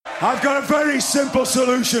I've got a very simple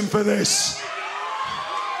solution for this.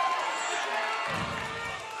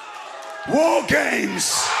 War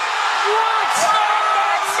Games!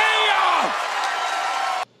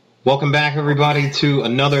 Welcome back, everybody, to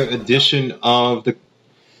another edition of the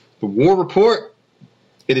War Report.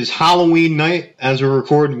 It is Halloween night as we're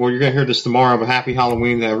recording. Well, you're going to hear this tomorrow, but happy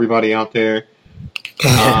Halloween to everybody out there.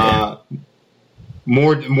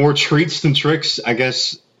 More treats than tricks, I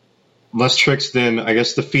guess. Less tricks than, I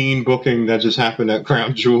guess, the Fiend booking that just happened at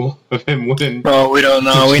Crown Jewel of him winning. Oh, we don't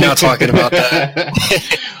know. We're not talking about that.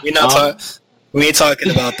 We ain't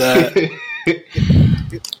talking about that.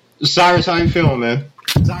 Cyrus, how you feeling, man?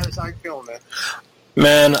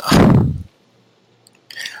 Man,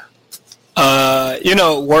 I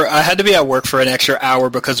had to be at work for an extra hour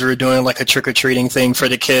because we were doing like a trick-or-treating thing for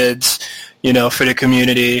the kids, for the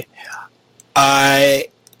community.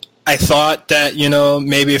 I thought that,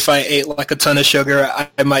 maybe if I ate like a ton of sugar,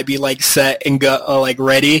 I might be like set and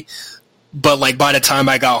ready. But like by the time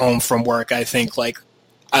I got home from work, I think like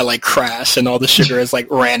I like crashed and all the sugar has like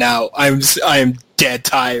ran out. I am dead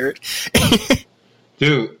tired.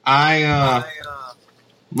 Dude, like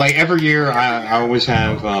every year I always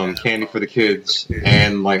have candy for the kids,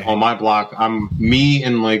 and like on my block, me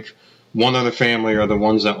and like one other family are the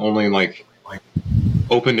ones that only like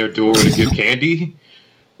open their door to give candy.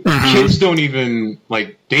 Mm-hmm. Kids don't even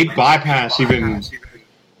they bypass even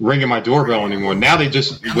ringing my doorbell anymore. Now they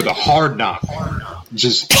just with a hard knock,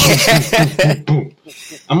 just boom, boom, boom.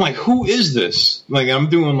 I'm like, who is this? Like I'm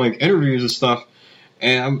doing like interviews and stuff,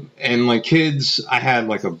 and like kids, I had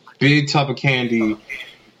like a big tub of candy.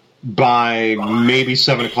 By maybe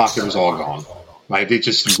 7 o'clock, it was all gone. Like they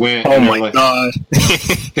just went. Oh my god!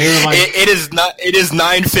 They were like, it is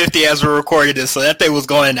 9:50 as we're recording this, so that thing was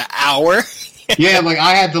going an hour. Yeah, like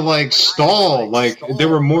I had to like stall. Like there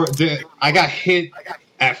were more. I got hit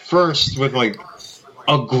at first with like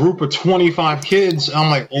a group of 25 kids. I'm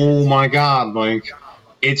like, oh my god! Like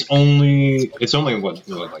it's only what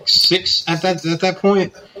like 6 at that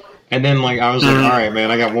point. And then like I was like, all right,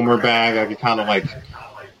 man, I got one more bag. I could kind of like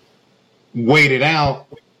wait it out.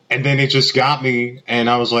 And then it just got me, and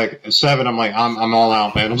I was like 7. I'm like, I'm all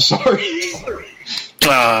out, man. I'm sorry.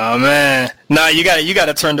 Oh man, nah, you got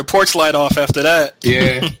to turn the porch light off after that.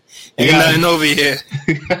 Yeah, ain't nothing over here.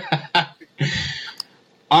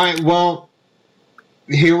 All right, well,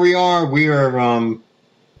 here we are. We are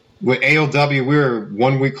with ALW. We're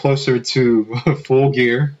 1 week closer to Full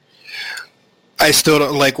Gear. I still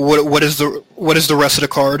don't like what is the rest of the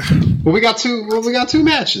card? Well, we got two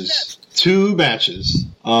matches.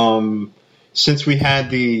 Since we had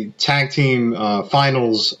the tag team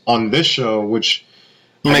finals on this show, which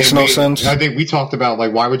makes no sense. I think we talked about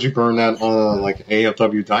like why would you burn that on a like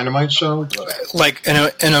AFW Dynamite show? But, like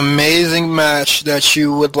an amazing match that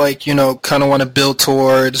you would like kind of want to build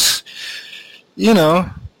towards, in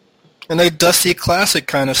a Dusty Classic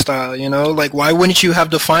kind of style, like why wouldn't you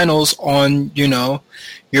have the finals on your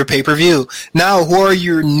pay-per-view? Now, who are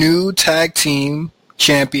your new tag team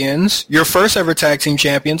champions? Your first ever tag team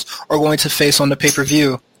champions are going to face on the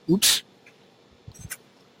pay-per-view. Oops.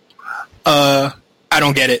 I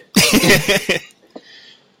don't get it.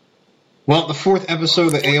 Well, the 4th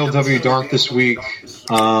episode of ALW Dark this week.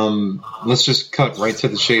 Let's just cut right to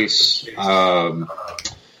the chase.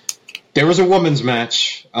 There was a women's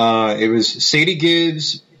match. It was Sadie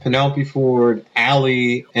Gibbs, Penelope Ford,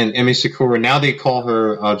 Allie, and Emi Sakura. Now they call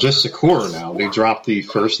her just Sakura. Now they dropped the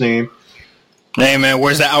first name. Hey man,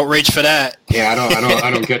 where's the outrage for that? Yeah, I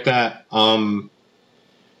don't get that.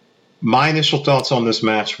 My initial thoughts on this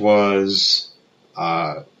match was.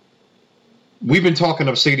 We've been talking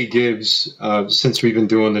of Sadie Gibbs since we've been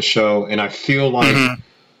doing the show, and I feel like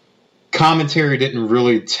commentary didn't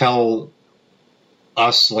really tell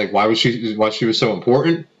us like why she was so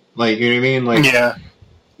important. Like, you know what I mean? Like, yeah,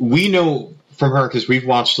 we know from her because we've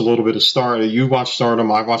watched a little bit of Stardom. You watched Stardom.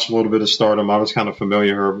 I watched a little bit of Stardom. I was kind of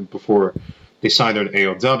familiar with her before they signed her to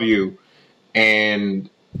ALW, and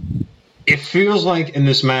it feels like in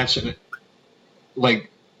this match, like.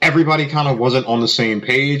 Everybody kind of wasn't on the same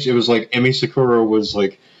page. It was like Emi Sakura was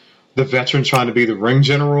like the veteran trying to be the ring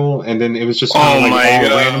general, and then it was just kind of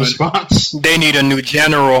like all random spots. They need a new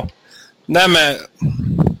general. I'm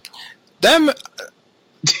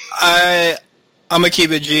gonna keep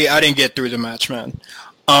it G. I didn't get through the match, man.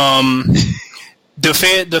 The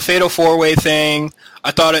Fatal 4-Way thing, I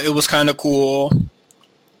thought it was kind of cool.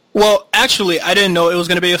 Well, actually, I didn't know it was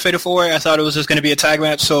going to be a Fatal 4-Way. I thought it was just going to be a tag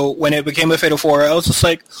match. So when it became a Fatal 4-Way, I was just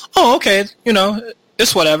like, oh, okay,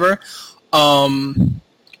 it's whatever.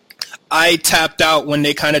 I tapped out when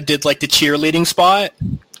they kind of did like the cheerleading spot.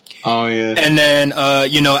 Oh yeah. And then,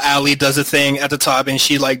 Ali does a thing at the top, and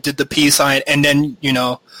she like did the peace sign, and then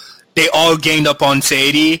they all ganged up on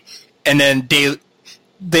Sadie, and then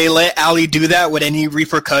they let Ali do that with any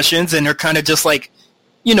repercussions, and they're kind of just like,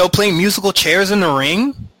 playing musical chairs in the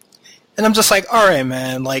ring. And I'm just like, all right,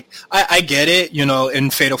 man, like, I get it,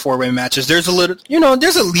 in Fatal 4-Way matches. There's a little,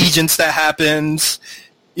 there's allegiance that happens,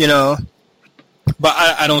 but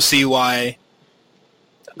I don't see why.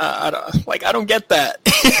 I don't get that.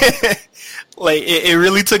 Like, it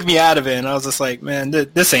really took me out of it, and I was just like, man,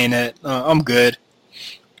 this ain't it. I'm good.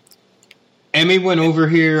 Emmy went over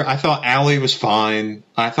here. I thought Allie was fine.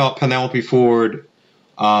 I thought Penelope Ford,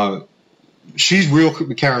 she's real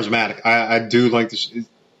charismatic. I do like this.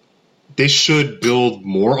 They should build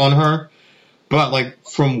more on her. But, like,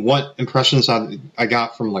 from what impressions I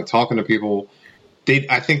got from, like, talking to people,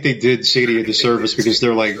 I think they did Sadie a disservice because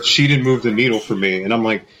they're like, she didn't move the needle for me. And I'm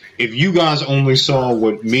like, if you guys only saw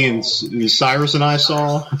what me and Cyrus and I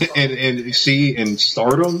saw and see in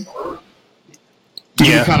Stardom,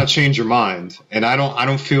 you would kind of change your mind. And I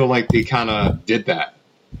don't feel like they kind of did that.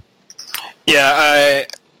 Yeah,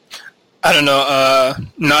 I don't know.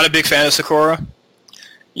 Not a big fan of Sakura.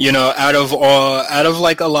 Out of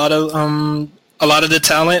like a lot of the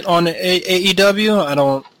talent on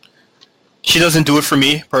AEW, she doesn't do it for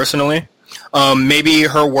me personally. Maybe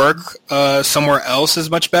her work somewhere else is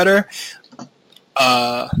much better.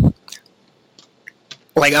 I'm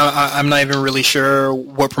not even really sure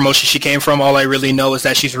what promotion she came from. All I really know is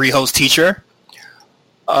that she's Riho's teacher.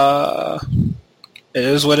 It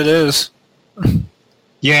is what it is.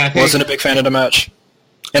 Yeah, Wasn't a big fan of the match.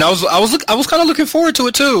 And I was kind of looking forward to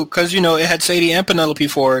it too, because it had Sadie and Penelope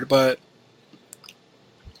Ford, but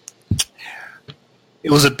it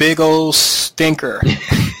was a big old stinker.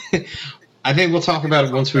 I think we'll talk about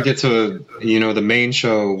it once we get to the main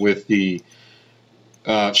show with the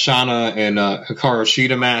Shana and Hikaru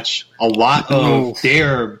Shida match.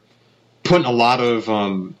 They're putting a lot of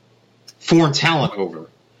foreign talent over,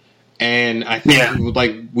 and I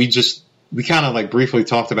think we kind of like briefly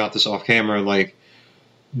talked about this off camera. Like,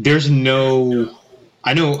 I know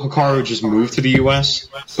Hikaru just moved to the U.S.,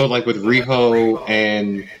 but like with Riho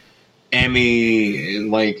and Emmy,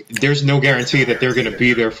 like, there's no guarantee that they're going to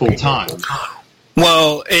be there full time.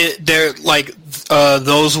 Well, they're like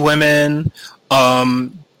those women,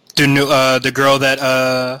 the girl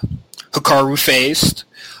that Hikaru faced,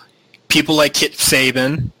 people like Kit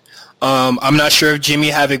Saban. I'm not sure if Jimmy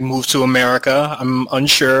Havoc moved to America. I'm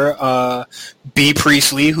unsure. B.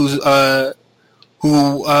 Priestley, who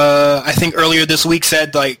I think earlier this week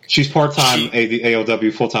said like she's part-time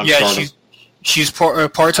AOW, full-time Stardom. She's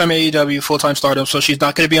part-time AEW, full-time Stardom, so she's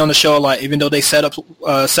not going to be on the show a lot, even though they set up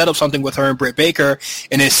something with her and Britt Baker,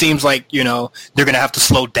 and it seems like, they're going to have to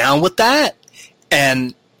slow down with that.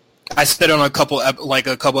 And I said on a couple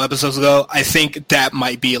episodes ago, I think that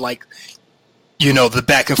might be like, the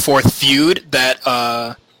back-and-forth feud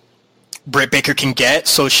that Britt Baker can get,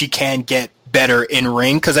 so she can get better in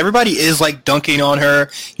ring, because everybody is like dunking on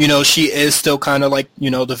her. She is still kind of like,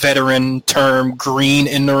 the veteran term green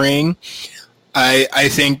in the ring. I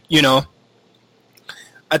think, I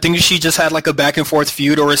think if she just had like a back and forth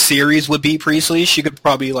feud or a series with B. Priestley, she could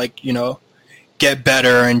probably like, get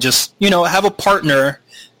better and just, have a partner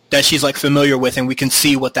that she's like familiar with, and we can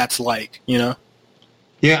see what that's like, Yeah,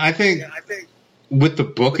 I think with the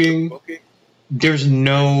booking, there's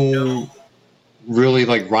no really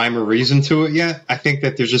like rhyme or reason to it yet. I think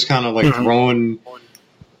that they're just kind of like throwing,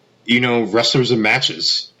 wrestlers and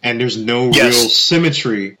matches, and there's no real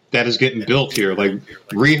symmetry that is getting built here. Like,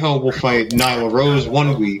 Riho will fight Nyla Rose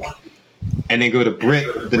one week, and then go to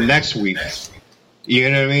Britt the next week.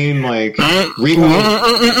 You know what I mean? Like,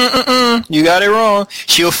 Riho... You got it wrong.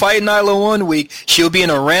 She'll fight Nyla one week, she'll be in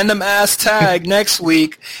a random-ass tag next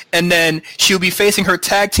week, and then she'll be facing her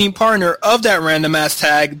tag team partner of that random-ass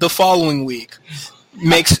tag the following week.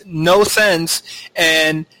 Makes no sense,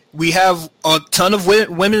 and we have a ton of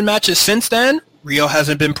women matches since then. Rio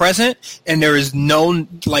hasn't been present, and there is no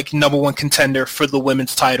like number one contender for the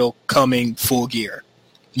women's title coming Full Gear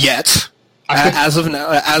yet. As of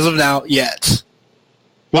now, yet.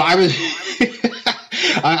 Well, I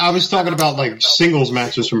was talking about like singles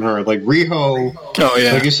matches from her, like Riho. Oh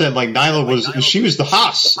yeah, like you said, like Nyla was the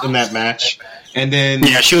Haas in that match, and then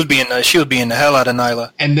she was being the hell out of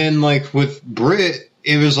Nyla. And then like with Britt,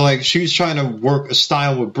 it was like she was trying to work a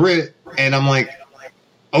style with Britt, and I'm like,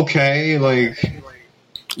 okay, like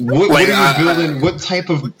what are you building? What type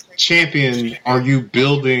of champion are you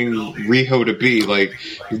building Riho to be? Like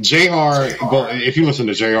JR, well, if you listen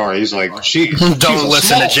to JR, he's like, don't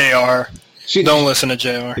listen to JR. Don't listen to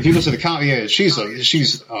JR. If you listen to yeah, she's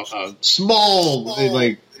a small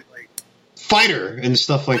like fighter and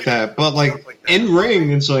stuff like that. But like in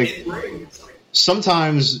ring, it's like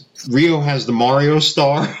sometimes Rio has the Mario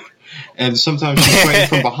star, and sometimes she's fighting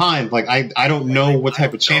from behind. Like I don't know what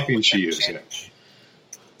type of champion she is yet.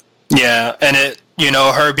 Yeah, and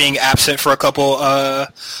her being absent for a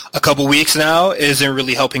couple weeks now isn't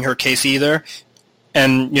really helping her case either.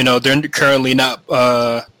 And they're currently not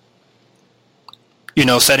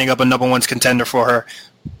setting up a number one contender for her.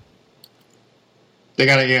 They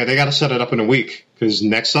gotta set it up in a week because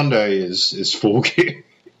next Sunday is Full Gear.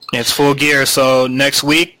 It's Full Gear, so next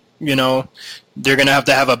week, they're gonna have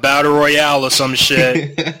to have a battle royale or some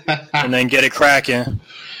shit, and then get it cracking.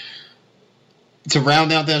 To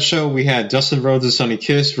round out that show, we had Dustin Rhodes and Sonny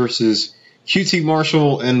Kiss versus QT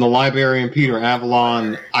Marshall and the Librarian Peter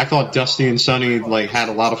Avalon. I thought Dusty and Sonny had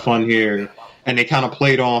a lot of fun here, and they kind of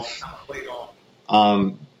played off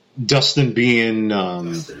Dustin being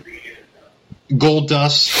Gold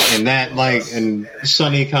Dust and that and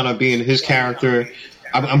Sonny kind of being his character.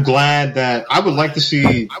 I'm glad that I would like to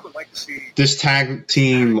see this tag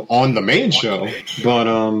team on the main show, but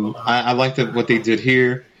I liked what they did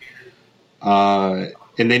here.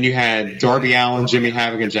 And then you had Darby Allin, Jimmy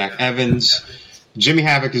Havoc, and Jack Evans. Jimmy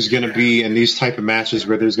Havoc is going to be in these type of matches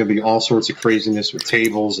where there's going to be all sorts of craziness with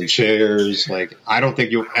tables and chairs. I don't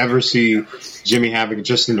think you'll ever see Jimmy Havoc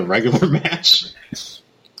just in a regular match.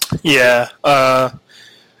 Yeah.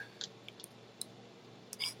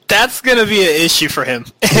 That's going to be an issue for him.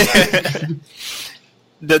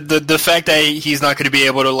 The fact that he's not going to be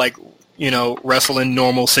able to wrestle in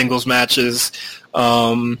normal singles matches,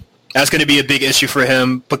 that's going to be a big issue for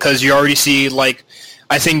him because you already see,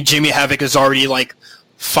 I think Jimmy Havoc is already,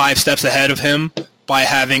 5 steps ahead of him by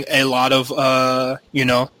having a lot of,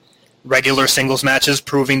 regular singles matches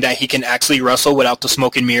proving that he can actually wrestle without the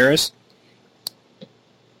smoke and mirrors.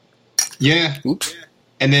 Yeah. Oops.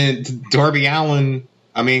 And then Darby Allin,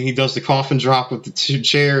 he does the coffin drop with the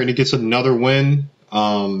chair and he gets another win.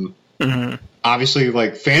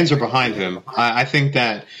 Obviously, fans are behind him. I think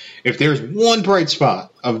that if there's one bright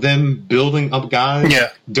spot of them building up guys,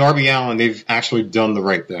 Darby Allin, they've actually done the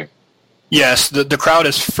right thing. Yes, the crowd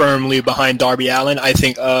is firmly behind Darby Allin. I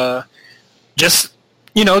think just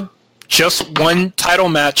one title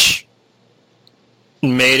match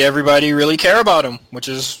made everybody really care about him, which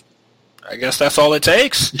is, I guess that's all it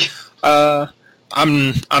takes.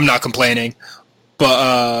 I'm not complaining,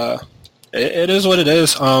 but it is what it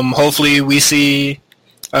is. Hopefully we see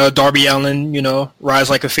Darby Allin, rise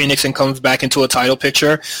like a phoenix and comes back into a title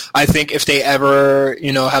picture. I think if they ever,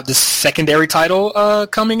 have the secondary title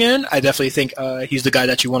coming in, I definitely think he's the guy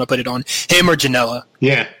that you want to put it on. Him or Janela.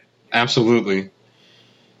 Yeah, absolutely.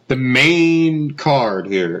 The main card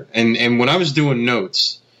here, and when I was doing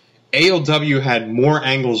notes, ALW had more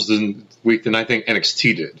angles than I think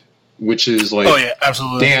NXT did, which is oh yeah,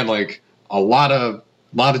 absolutely. They had a lot of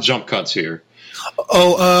jump cuts here.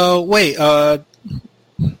 Oh, wait,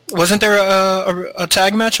 wasn't there a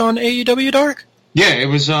tag match on AEW Dark? Yeah, it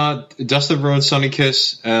was Dustin Rhodes, Sonny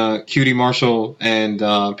Kiss, QT Marshall, and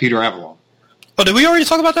Peter Avalon. Oh, did we already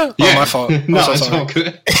talk about that? Yeah. Oh, my fault. No, it's all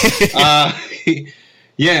good.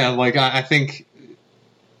 Yeah, I think,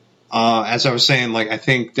 as I was saying, I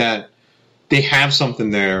think that they have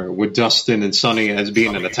something there with Dustin and Sonny as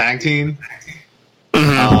being in a tag team.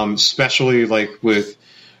 Mm-hmm. Especially with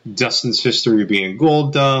Dustin's history being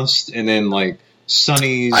Gold Dust, and then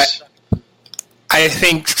Sonny's. I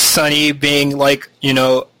think Sonny being a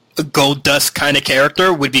Gold Dust kind of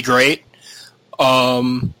character would be great.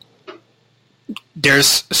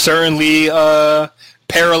 There's certainly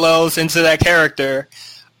parallels into that character.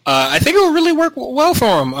 I think it will really work well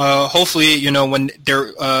for him. Hopefully,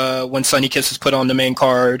 when Sonny Kiss is put on the main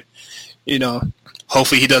card,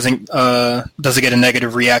 hopefully he doesn't get a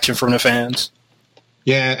negative reaction from the fans.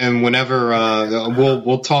 Yeah, and whenever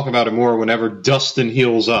we'll talk about it more whenever Dustin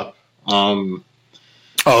heals up.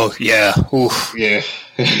 Oh yeah, oof. Yeah.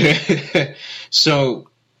 So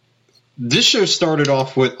this show started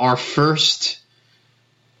off with our first.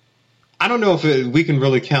 I don't know if we can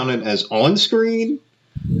really count it as on screen,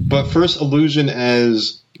 but first allusion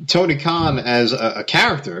as Tony Khan as a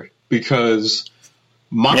character because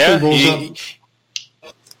Moxley rolls up.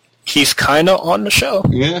 He's kind of on the show.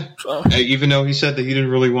 Yeah, even though he said that he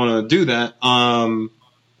didn't really want to do that.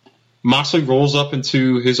 Moxley rolls up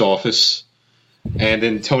into his office, and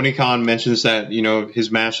then Tony Khan mentions that,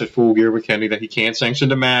 his match at Full Gear with Kenny, that he can't sanction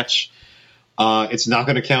the match. It's not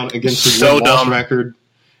going to count against his loss record.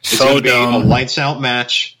 It's going to be a lights-out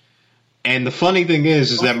match. And the funny thing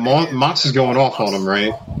is that Mox is going off on him,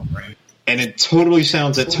 right? And it totally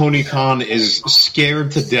sounds that Tony Khan is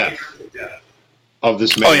scared to death of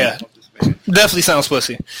this man. Oh, yeah. Definitely sounds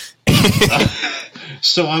pussy.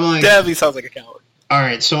 So I'm like... Definitely sounds like a coward. All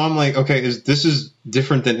right, so I'm like, okay, this is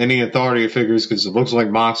different than any authority figures because it looks like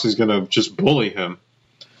Mox is going to just bully him.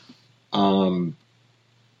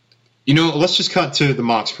 Let's just cut to the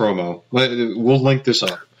Mox promo. We'll link this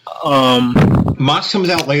up. Mox comes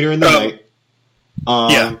out later in the night.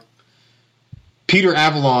 Yeah. Peter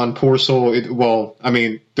Avalon, poor soul.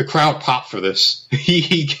 The crowd popped for this.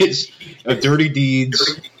 he gets a dirty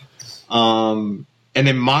deeds. And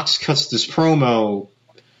then Mox cuts this promo,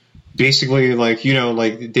 basically like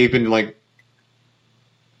they've been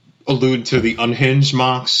alluding to the unhinged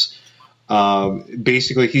Mox.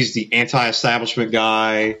 Basically, he's the anti-establishment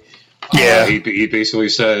guy. Yeah. He basically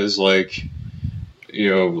says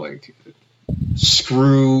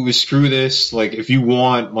screw this. Like, if you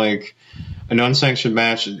want an unsanctioned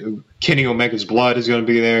match, Kenny Omega's blood is going to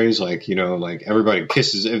be there. He's everybody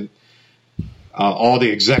kisses. All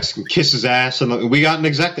the execs can kiss his ass, and we got an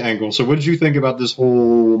exec angle. So, what did you think about this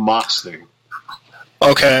whole Mox thing?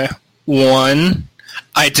 Okay, one,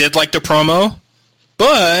 I did like the promo,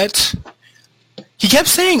 but he kept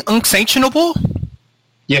saying unsanctionable.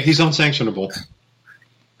 Yeah, he's unsanctionable.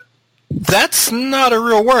 That's not a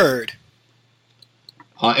real word.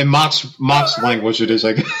 In Mox language, it is,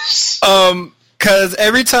 I guess. Because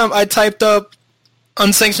every time I typed up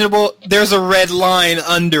unsanctionable, there's a red line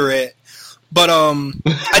under it. But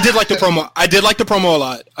I did like the promo. I did like the promo a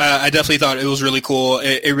lot. I definitely thought it was really cool.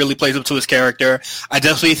 It really plays up to his character. I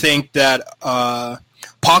definitely think that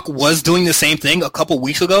Pac was doing the same thing a couple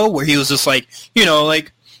weeks ago, where he was just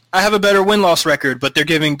I have a better win-loss record, but they're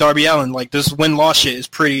giving Darby Allin this win-loss shit is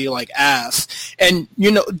pretty ass. And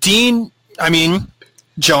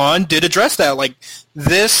John did address that.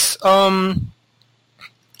 This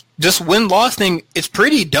win-loss thing is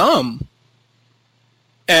pretty dumb.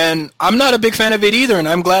 And I'm not a big fan of it either, and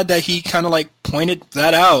I'm glad that he kind of pointed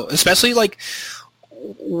that out. Especially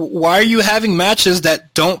why are you having matches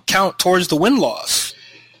that don't count towards the win-loss?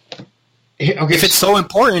 Okay, if it's so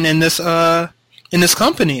important in this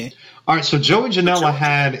company. All right, so Joey Janela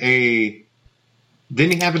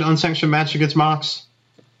didn't he have an unsanctioned match against Mox?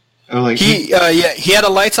 He had a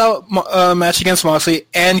lights out match against Moxley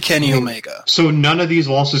and Kenny Omega. So none of these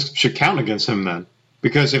losses should count against him then,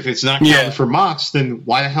 because if it's not counting for Mox, then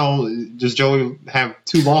why the hell does Joey have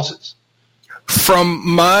 2 losses? From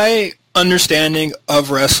my understanding of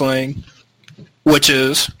wrestling, which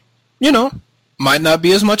is, might not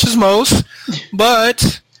be as much as most,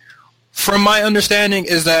 but from my understanding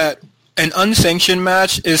is that an unsanctioned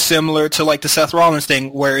match is similar to the Seth Rollins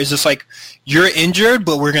thing, where it's just you're injured,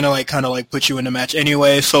 but we're gonna put you in the match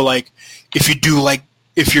anyway. So if you do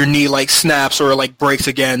if your knee snaps or breaks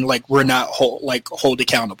again, we're not hold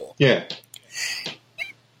accountable. Yeah.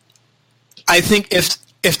 I think if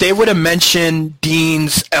they would have mentioned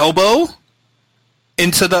Dean's elbow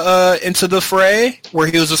into the fray, where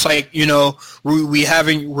he was just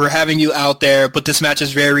we're having you out there, but this match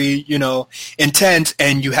is very intense,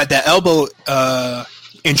 and you had that elbow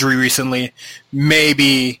injury recently.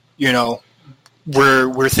 Maybe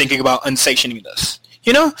we're thinking about unsanctioning this.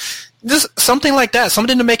 Just something like that,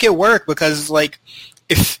 something to make it work. Because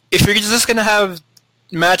if you're just gonna have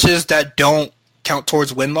matches that don't count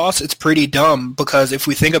towards win-loss, it's pretty dumb. Because if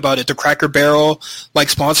we think about it, the Cracker Barrel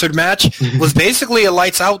sponsored match was basically a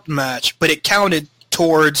lights out match, but it counted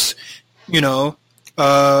towards Darby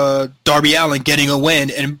Allin getting a win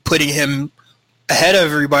and putting him ahead of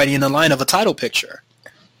everybody in the line of a title picture.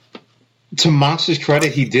 To Mox's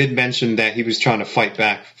credit, he did mention that he was trying to fight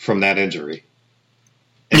back from that injury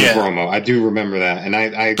in the promo. I do remember that, and I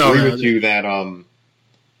agree with you that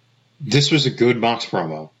this was a good Mox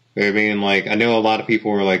promo. I mean, I know a lot of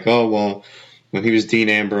people were oh, well, when he was Dean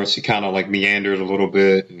Ambrose, he kind of meandered a little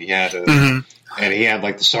bit, and he had and he had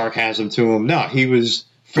the sarcasm to him. No, he was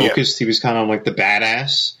focused. Yeah. He was kind of the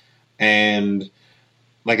badass, and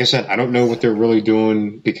like I said, I don't know what they're really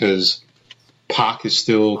doing, because Pac is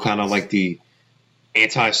still kind of the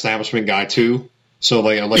anti-establishment guy too. So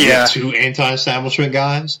two anti-establishment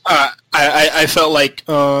guys. I felt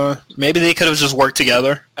maybe they could have just worked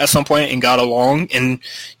together at some point and got along in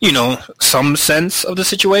some sense of the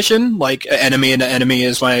situation, an enemy and the enemy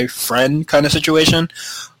is my friend kind of situation.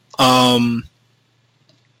 That's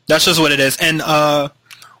just what it is. And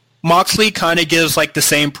Moxley kind of gives the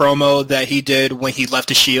same promo that he did when he left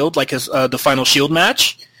the Shield, his the final Shield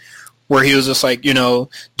match, where he was just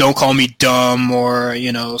don't call me dumb, or,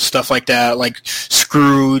 stuff like that,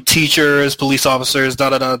 screw teachers, police officers,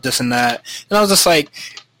 da-da-da, this and that. And I was just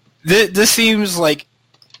this seems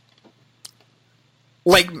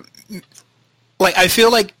like I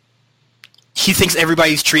feel like he thinks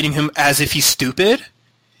everybody's treating him as if he's stupid,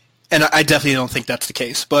 and I definitely don't think that's the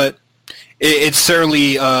case. But it's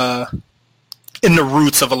certainly in the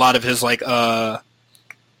roots of a lot of his like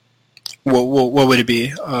what would it be?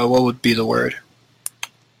 What would be the word?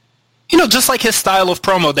 You know, just like his style of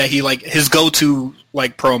promo that he like his go-to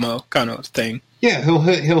like promo kind of thing. Yeah, he'll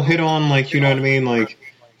hit on like, you know what I mean, like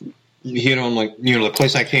hit on like, you know, the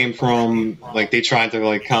place I came from. Like they tried to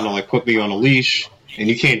like kind of like put me on a leash, and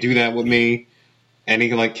you can't do that with me. And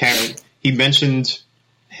he like he mentioned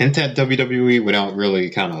hint at WWE without really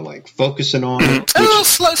kind of like focusing on it.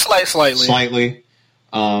 Slightly.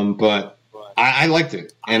 But I liked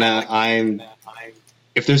it, and I'm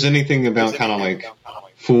if there's anything about kind of like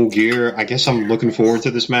Full Gear, I guess I'm looking forward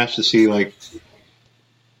to this match to see like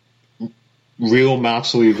real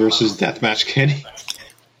Moxley versus Deathmatch Kenny.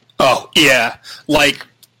 Oh yeah, like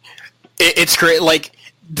it's great. Like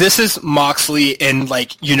this is Moxley in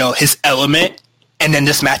like, you know, his element, and then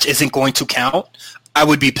this match isn't going to count. I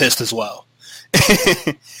would be pissed as well.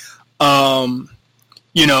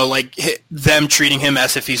 You know, like them treating him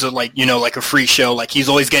as if he's like, you know, like a free show. Like he's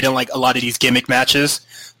always getting like a lot of these gimmick matches,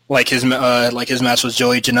 like his match with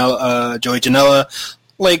Joey Janela.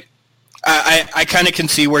 Like I kind of can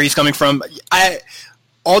see where he's coming from.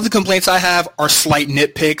 All the complaints I have are slight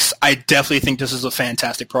nitpicks. I definitely think this is a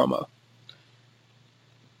fantastic promo.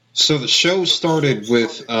 So the show started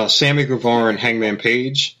with Sammy Guevara and Hangman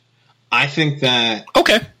Page. I think that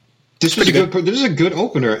this was this is a good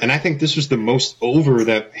opener, and I think this was the most over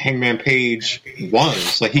that Hangman Page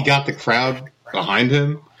was. Like he got the crowd behind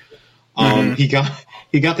him. He got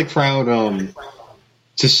the crowd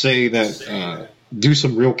to say that do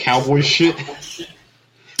some real cowboy shit.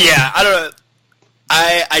 Yeah,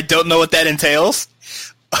 I don't know what that entails.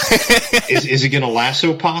 Is he gonna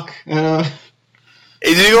lasso Pac?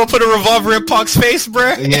 Is he gonna put a revolver in Pac's face,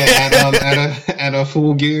 bruh? Yeah, at a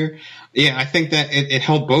Full Gear. Yeah, I think that it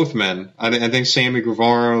helped both men. I think Sammy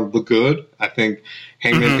Guevara looked good. I think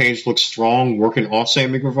Hangman Page looked strong, working off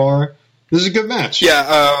Sammy Guevara. This is a good match.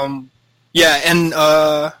 Yeah, and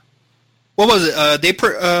what was it?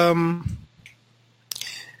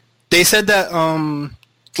 They said that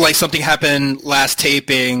like something happened last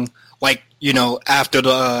taping, like, you know, after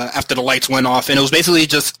the lights went off, and it was basically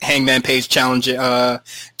just Hangman Page challenging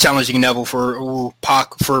Neville for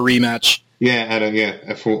Pac for a rematch. Yeah,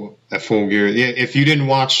 at Full Gear. Yeah, if you didn't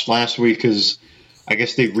watch last week, because I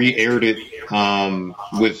guess they re-aired it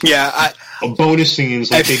with bonus scenes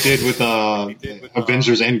like they did with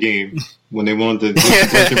Avengers Endgame when they wanted to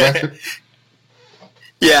break the record.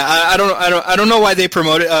 Yeah, I don't know why they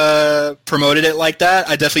promoted it like that.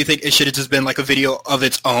 I definitely think it should have just been like a video of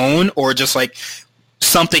its own, or just like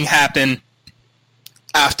something happened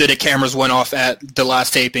after the cameras went off at the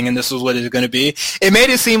last taping, and this was what it's going to be. It made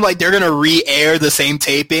it seem like they're going to re-air the same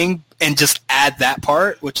taping and just add that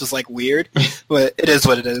part, which is like weird, but it is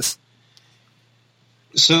what it is.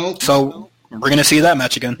 So we're going to see that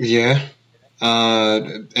match again. Yeah,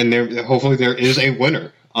 and hopefully there is a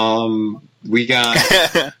winner. We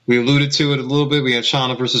alluded to it a little bit. We had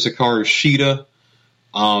Shana versus Hikaru Shida.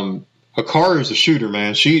 Hikaru is a shooter,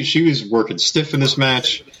 man. She was working stiff in this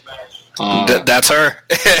match. That's her.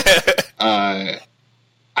 I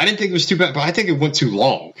didn't think it was too bad, but I think it went too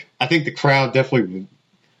long. I think the crowd definitely,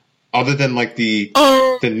 other than like the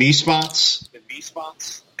knee spots,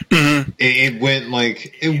 mm-hmm. it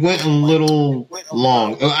went a little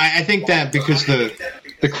long. I think that because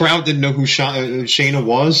the crowd didn't know who Shayna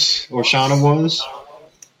was or Shana was.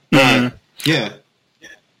 Mm-hmm. Yeah.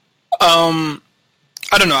 I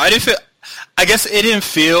don't know. I guess it didn't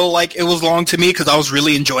feel like it was long to me because I was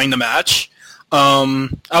really enjoying the match.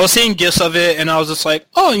 I was seeing gifs of it, and I was just like,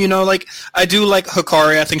 oh, you know, like, I do like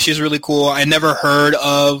Hikari. I think she's really cool. I never heard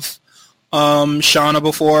of Shana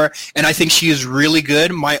before, and I think she is really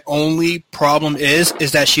good. My only problem is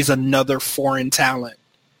that she's another foreign talent.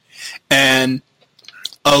 And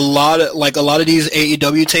a lot of these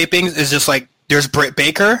AEW tapings is just like, there's Britt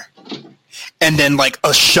Baker, and then, like,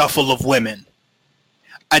 a shuffle of women.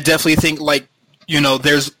 I definitely think, like, you know,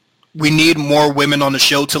 we need more women on the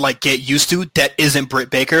show to, like, get used to that isn't Britt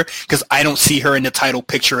Baker, because I don't see her in the title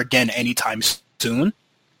picture again anytime soon.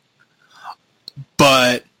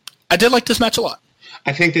 But I did like this match a lot.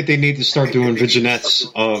 I think that they need to start doing vignettes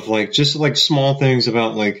of, like, just, like, small things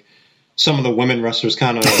about, like, some of the women wrestlers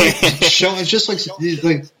kind of, like, showing, just,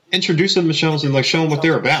 like introduce them to shows and, like, show them what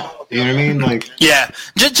they're about. You know what I mean? Like, yeah,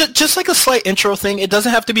 just like a slight intro thing. It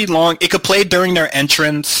doesn't have to be long. It could play during their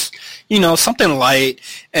entrance, you know, something light.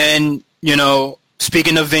 And, you know,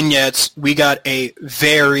 speaking of vignettes, we got a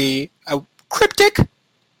very cryptic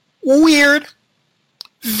weird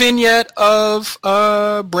vignette of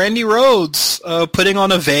Brandy Rhodes putting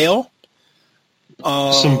on a veil.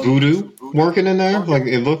 Some voodoo working in there, like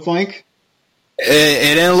it looked like.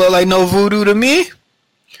 It didn't look like no voodoo to me,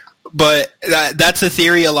 but that's a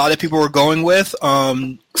theory a lot of people were going with.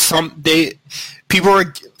 People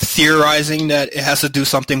were theorizing that it has to do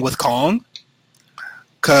something with Kong,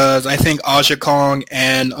 because I think Aja Kong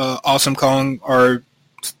and Awesome Kong are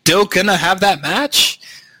still gonna have that match.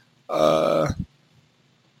 I'm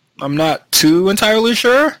not too entirely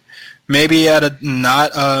sure. Maybe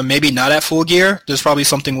maybe not at Full Gear. There's probably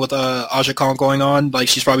something with Aja Kong going on. Like,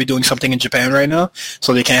 she's probably doing something in Japan right now,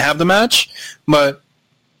 so they can't have the match. But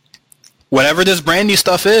whatever this Brandy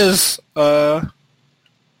stuff is,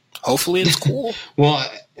 hopefully it's cool. Well,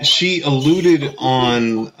 she alluded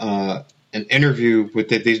on an interview that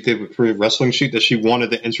they did with Pro Wrestling Sheet that she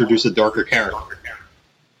wanted to introduce a darker character.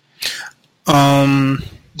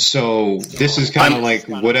 So this is kind of like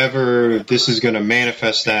whatever this is going to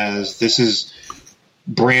manifest as. This is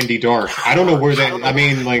Brandy Dark. I don't know where that. I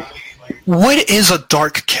mean, like, what is a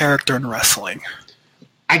dark character in wrestling?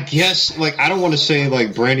 I guess, like, I don't want to say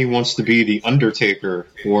like Brandy wants to be the Undertaker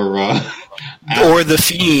or the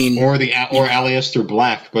Fiend or Aleister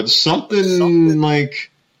Black, but something like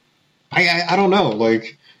I don't know.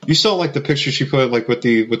 Like, you saw like the picture she put like with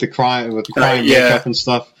the crying makeup and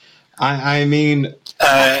stuff. I mean,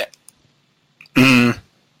 I don't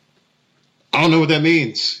know what that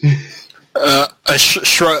means. A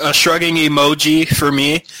shrugging emoji for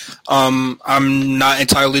me. I'm not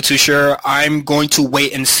entirely too sure. I'm going to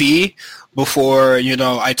wait and see before,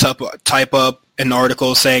 I type up an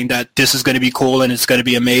article saying that this is going to be cool and it's going to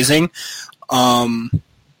be amazing. I'm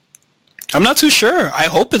not too sure. I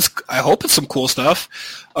hope it's some cool stuff.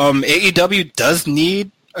 AEW does need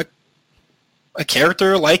a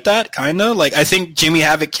character like that, kind of. Like, I think Jimmy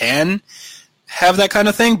Havoc can have that kind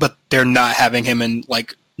of thing, but they're not having him in,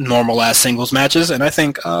 like, normal-ass singles matches, and I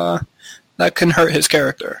think that can hurt his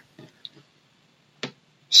character.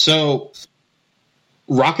 So,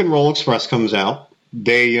 Rock and Roll Express comes out.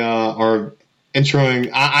 They are introing...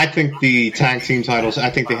 I think the tag team titles,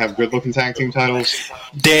 I think they have good-looking tag team titles.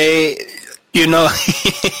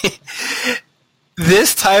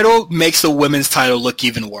 This title makes the women's title look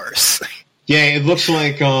even worse. Yeah, it looks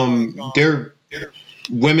like their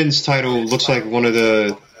women's title looks like one of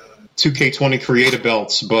the 2K20 creative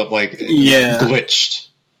belts, but like glitched.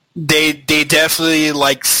 They definitely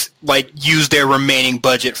like used their remaining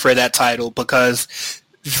budget for that title, because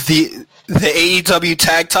the AEW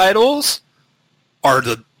tag titles are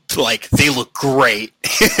they look great.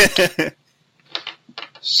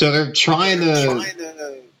 So they're trying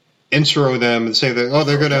to intro them and say that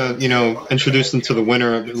they're gonna introduce them to the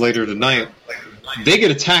winner later tonight. They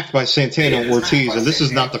get attacked by Santana and Ortiz, and this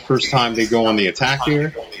is not the first time they go on the attack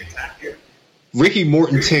here. Ricky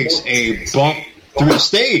Morton takes a bump through the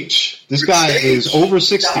stage. This guy is over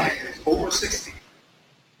 60.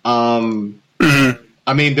 I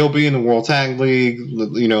mean, they'll be in the World Tag League,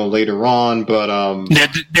 later on, but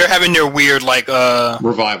they're having their weird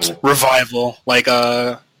revival, like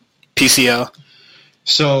PCO.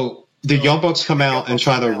 So the Young Bucks come out and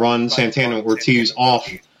try to run Santana and Ortiz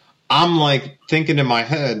off. I'm like thinking in my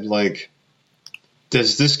head, like,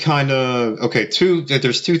 does this kind of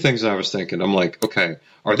there's two things I was thinking. I'm like, okay,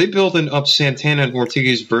 are they building up Santana and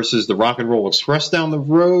Ortiz versus the Rock and Roll Express down the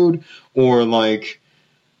road, or like,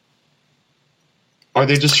 are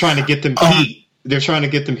they just trying to get them heat? They're trying to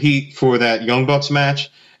get them heat for that Young Bucks match,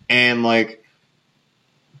 and like,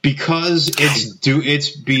 because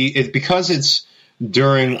it's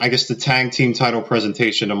during, I guess, the tag team title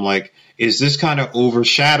presentation, I'm like, is this kind of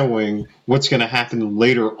overshadowing what's going to happen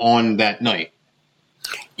later on that night?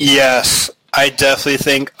 Yes, I definitely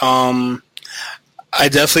think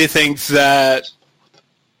that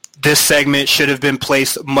this segment should have been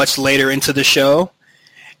placed much later into the show,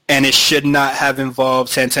 and it should not have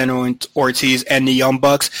involved Santana and Ortiz and the Young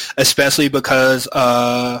Bucks, especially because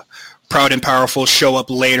Proud and Powerful show up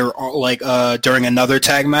later, during another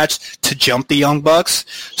tag match to jump the Young Bucks.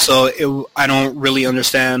 So I don't really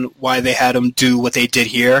understand why they had them do what they did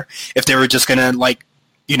here. If they were just gonna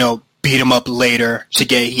beat them up later to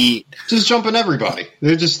get heat, just jumping everybody.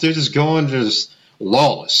 They're just going just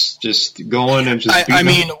lawless, just going and just. I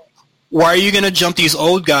mean, why are you gonna jump these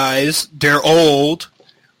old guys? They're old.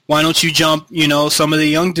 Why don't you jump? Some of the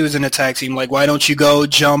young dudes in the tag team. Like, why don't you go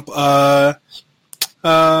jump? What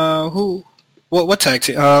tag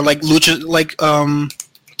team? Like Lucha,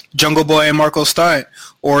 Jungle Boy and Marco Stein,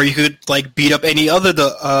 or you could beat up any of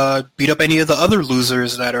the other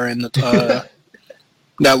losers that are in the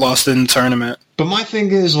that lost in the tournament. But my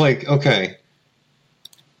thing is, like, okay,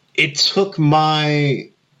 it took my,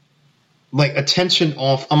 like, attention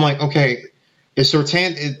off. I'm like, okay, is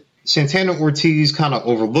Santana Ortiz kind of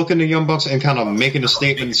overlooking the Young Bucks and kind of making a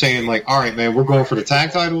statement and saying, like, all right, man, we're going for the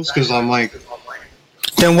tag titles? Because I'm like...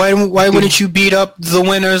 Then why wouldn't you beat up the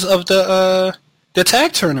winners of the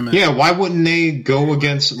tag tournament? Yeah, why wouldn't they go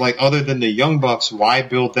against, like, other than the Young Bucks, why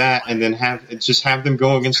build that and then have them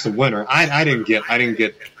go against the winner? I didn't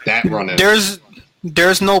get that run in.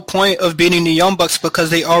 There's no point of beating the Young Bucks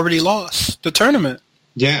because they already lost the tournament.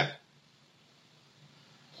 Yeah.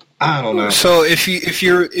 I don't know. So if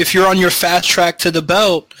you're on your fast track to the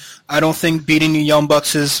belt, I don't think beating the Young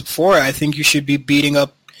Bucks is for it. I think you should be beat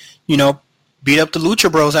up the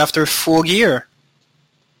Lucha Bros after full gear.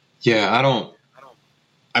 Yeah,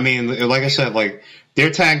 I mean, like I said, like,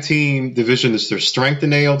 their tag team division is their strength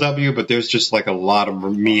in ALW, but there's just, like, a lot of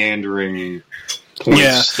meandering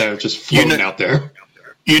points that are just floating out there.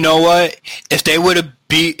 You know what? If they would have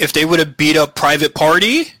beat up Private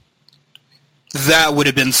Party, that would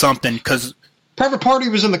have been something. Because Private Party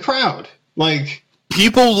was in the crowd. Like,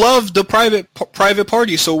 people love the Private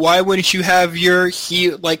Party, so why wouldn't you have your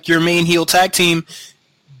main heel tag team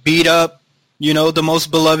beat up, the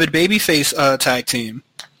most beloved babyface tag team?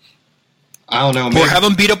 I don't know. Or have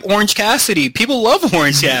them beat up Orange Cassidy. People love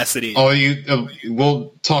Orange Cassidy. Oh,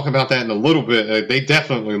 we'll talk about that in a little bit. They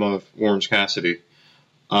definitely love Orange Cassidy.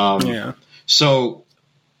 Yeah. So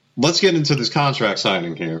let's get into this contract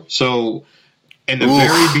signing here. So in the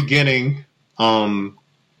very beginning,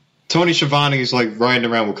 Tony Schiavone's like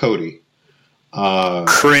riding around with Cody.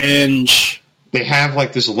 Cringe. They have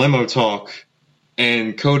like this limo talk,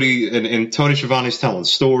 and Cody and Tony Schiavone's telling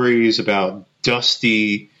stories about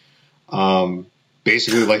Dusty.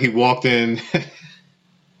 Basically, like, he walked in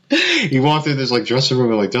this like dressing room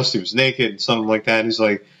and like Dusty was naked and something like that. And he's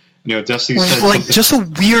like, Dusty said like just a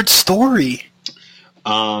weird story.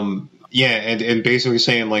 Yeah, and basically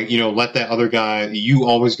saying like, let that other guy, you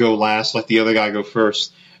always go last, let the other guy go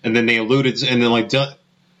first. And then they alluded, and then like,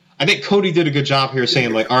 I think Cody did a good job here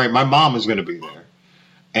saying like, all right, my mom is going to be there,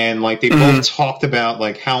 and like they both talked about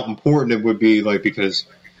like how important it would be, like, because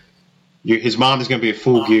his mom is going to be at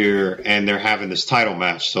Full Gear, and they're having this title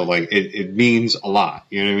match, so like it means a lot.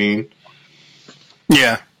 You know what I mean?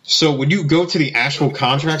 Yeah. So when you go to the actual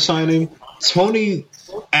contract signing, Tony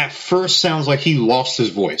at first sounds like he lost his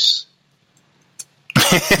voice.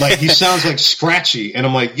 Like, he sounds like scratchy, and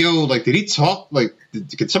I'm like, yo, like, did he talk? Like,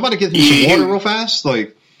 could somebody get him some water real fast?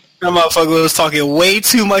 Like, that motherfucker was talking way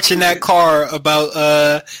too much in that car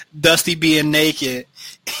about Dusty being naked.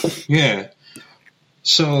 Yeah.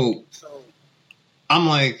 So I'm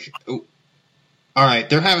like, all right,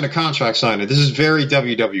 they're having a contract signing. This is very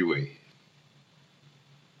WWE.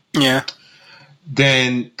 Yeah.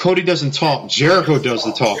 Then Cody doesn't talk. Jericho does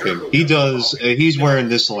the talking. He's wearing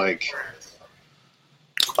this like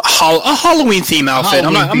a Halloween theme outfit.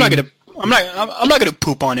 I'm not gonna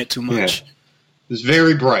poop on it too much. Yeah. It's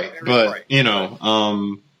very bright, but he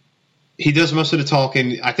does most of the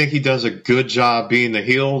talking. I think he does a good job being the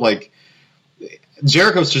heel. Like,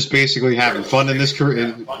 Jericho's just basically having fun in this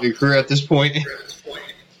career at this point.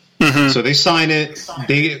 Mm-hmm. So they sign it.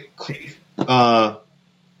 They get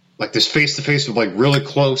like this face to face with like really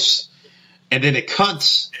close, and then it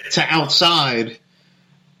cuts to outside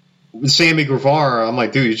with Sammy Guevara. I'm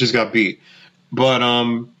like, dude, you just got beat. But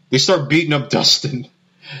they start beating up Dustin,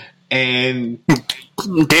 and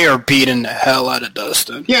they are beating the hell out of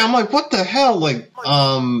Dustin. Yeah, I'm like, what the hell? Like,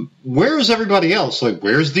 where is everybody else? Like,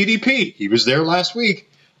 where's DDP? He was there last week.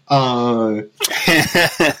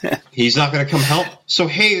 He's not going to come help. So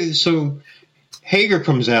Hager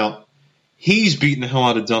comes out. He's beating the hell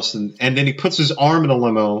out of Dustin, and then he puts his arm in a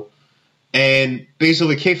limo, and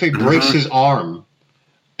basically Kayfabe breaks his arm.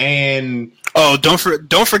 And don't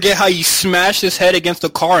forget how you smashed his head against the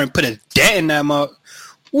car and put a dent in that mug.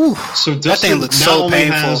 Ooh, so Dustin that thing looks so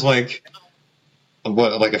painful. Has like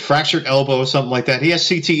a fractured elbow or something like that. He has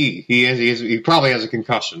CTE. He probably has a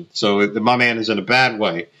concussion. So my man is in a bad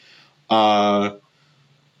way.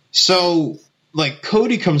 So like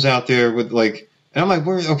Cody comes out there with like, and I'm like,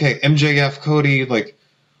 MJF, Cody, like,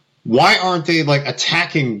 why aren't they like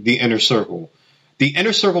attacking the Inner Circle? The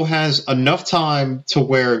Inner Circle has enough time to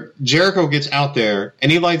where Jericho gets out there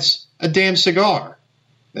and he lights a damn cigar,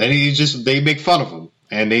 and they make fun of him,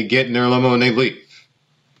 and they get in their limo and they leave.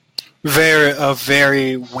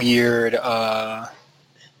 Very weird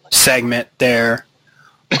segment there.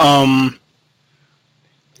 Well,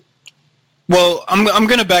 I'm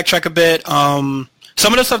gonna backtrack a bit.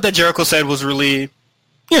 Some of the stuff that Jericho said was really,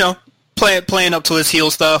 playing up to his heel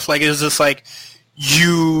stuff. Like, it was just like,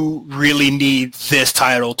 you really need this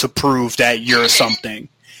title to prove that you're something.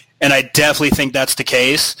 And I definitely think that's the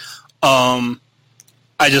case.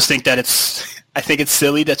 I just think that I think it's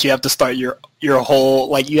silly that you have to start your whole,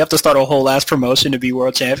 like, you have to start a whole last promotion to be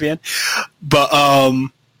world champion. But,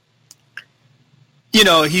 you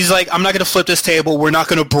know, he's like, I'm not going to flip this table. We're not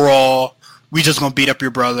going to brawl. We just going to beat up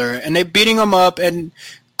your brother. And they're beating him up, and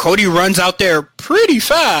Cody runs out there pretty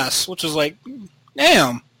fast, which is like,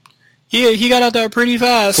 damn. He got out there pretty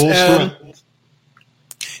fast. And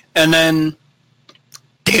then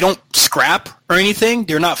they don't scrap or anything.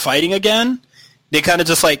 They're not fighting again. They kind of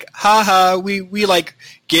just like, haha, we like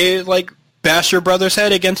bashed your brother's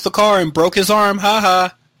head against the car and broke his arm, haha,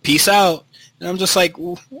 peace out. And I'm just like,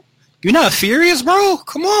 you're not furious, bro?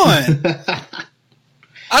 Come on.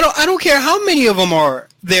 I don't care how many of them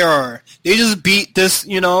there are. They just beat this,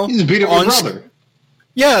 you know. You just beat up your brother.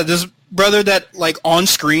 Yeah, this brother that, like, on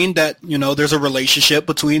screen that, you know, there's a relationship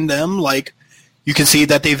between them. Like, you can see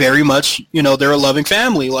that they very much, you know, they're a loving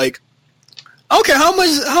family. Like, I don't care how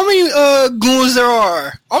many goons there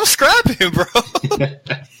are. I'm scrapping, bro.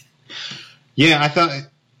 Yeah, I thought,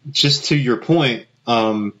 just to your point,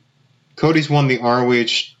 Cody's won the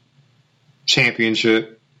ROH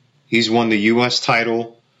championship. He's won the U.S.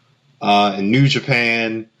 title in New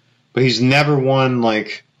Japan, but he's never won,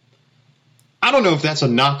 like, I don't know if that's a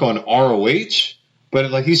knock on ROH,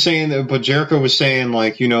 but like he's saying that, but Jericho was saying,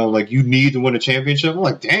 like, you know, like, you need to win a championship. I'm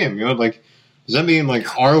like, damn, you know, like, does that mean like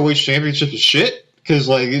ROH championship is shit? Because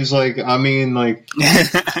like it's like, I mean, like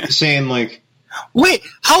saying like, wait,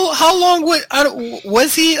 how long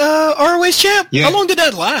was he ROH champ? Yeah. How long did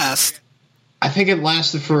that last? I think it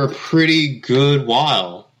lasted for a pretty good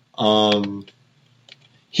while.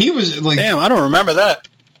 He was like, damn, I don't remember that.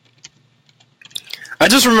 I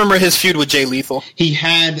just remember his feud with Jay Lethal. He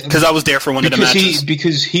had, because I was there for one of the matches.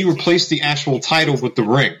 Because he replaced the actual title with the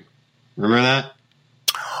ring. Remember that?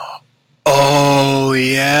 Oh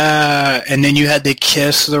yeah, and then you had to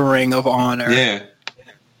kiss the Ring of Honor. Yeah.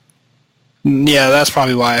 Yeah, that's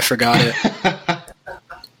probably why I forgot it.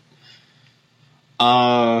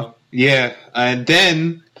 Yeah, and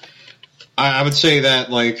then I would say that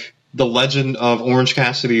like the legend of Orange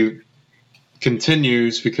Cassidy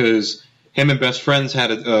continues because him and Best Friends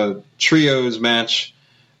had a trios match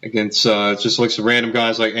against just like some random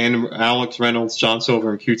guys like Alex Reynolds, John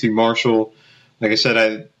Silver, and QT Marshall. Like I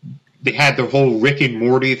said, they had the whole Rick and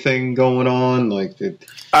Morty thing going on. Like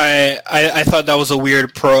I thought that was a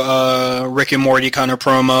weird Rick and Morty kind of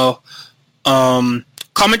promo.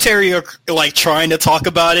 Commentary are like trying to talk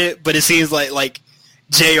about it, but it seems like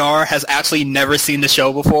JR has actually never seen the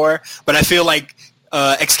show before. But I feel like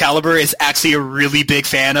Excalibur is actually a really big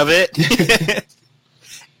fan of it.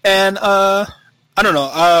 And I don't know.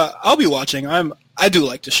 I'll be watching. I do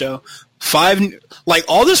like the show.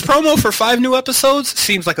 All this promo for 5 new episodes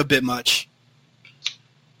seems like a bit much.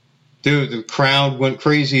 Dude, the crowd went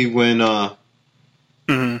crazy when Orange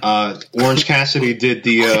Cassidy did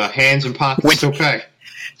the hands in pockets. Okay.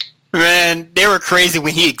 Man, they were crazy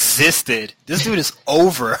when he existed. This dude is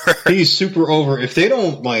over. He's super over. If they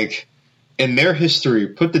don't, like, in their history,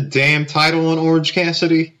 put the damn title on Orange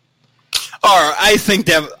Cassidy. Or I think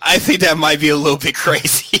that might be a little bit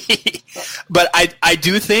crazy. But I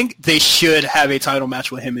do think they should have a title match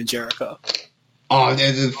with him and Jericho. Oh,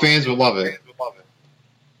 the fans would love it.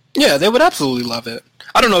 Yeah, they would absolutely love it.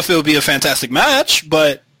 I don't know if it would be a fantastic match,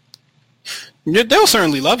 but they'll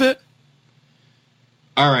certainly love it.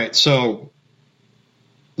 All right, so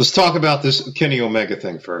let's talk about this Kenny Omega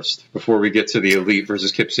thing first before we get to the Elite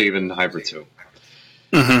versus Kip Sabian Hybrid 2.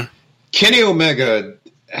 Mm-hmm. Kenny Omega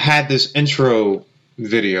had this intro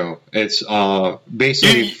video. It's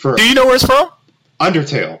basically for... Do you know where it's from?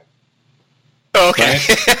 Undertale. Okay.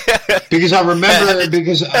 Right? Because I remember... I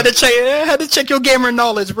had to check your gamer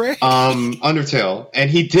knowledge, bro. Undertale. And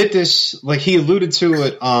he did this... Like, he alluded to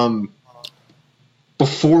it...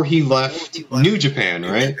 before he left New Japan,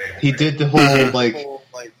 right? He did the whole,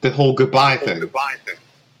 the whole goodbye thing.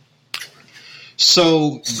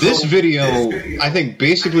 So this video, I think,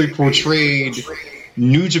 basically portrayed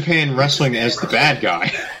New Japan Wrestling as the bad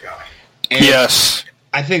guy. And yes.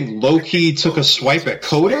 I think Low-Key took a swipe at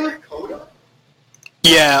Kota?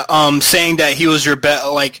 Yeah, saying that he was your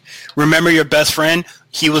remember your best friend?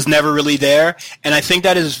 He was never really there. And I think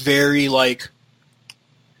that is very, I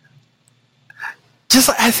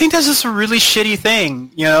think that's just a really shitty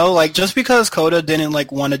thing, you know? Like, just because Kota didn't,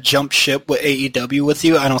 want to jump ship with AEW with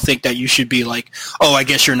you, I don't think that you should be like, oh, I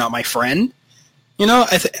guess you're not my friend. You know?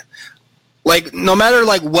 No matter,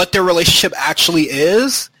 what their relationship actually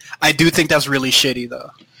is, I do think that's really shitty,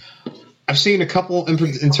 though. I've seen a couple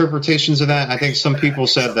interpretations of that. I think some people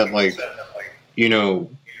said that, like, you know,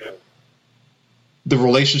 the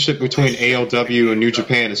relationship between ALW and New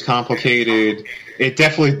Japan is complicated. It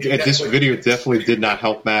definitely, this video definitely did not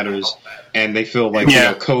help matters, and they feel like, you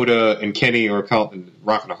know, Kota and Kenny are caught in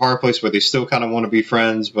rock and a hard place where they still kind of want to be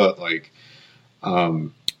friends, but like, I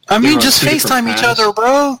mean, just FaceTime each other,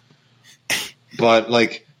 bro. But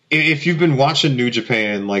like, if you've been watching New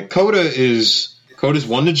Japan, like Kota's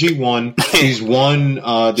won the G1, he's won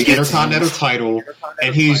the Intercontinental title,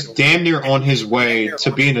 and he's damn near on his way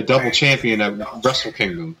to being a double champion at Wrestle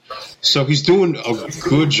Kingdom. So he's doing a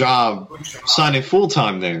good job signing full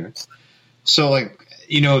time there. So like,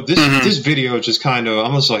 you know, this video just kind of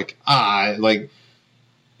almost like like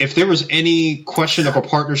if there was any question of a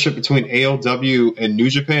partnership between ALW and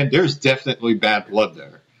New Japan, there's definitely bad blood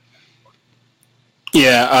there.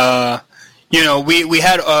 Yeah. You know, we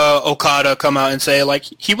had Okada come out and say, like,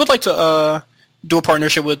 he would like to do a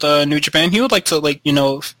partnership with New Japan. He would like to, like, you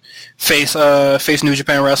know, face New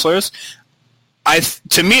Japan wrestlers.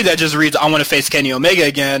 To me, that just reads, I want to face Kenny Omega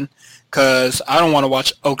again, because I don't want to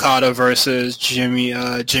watch Okada versus Jimmy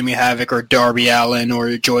Havoc or Darby Allin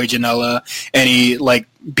or Joey Janela, any, like,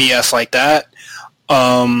 BS like that.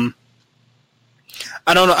 I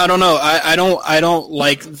don't know. I don't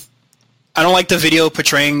like the video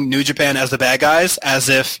portraying New Japan as the bad guys, as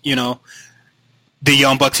if, you know, the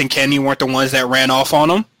Young Bucks and Kenny weren't the ones that ran off on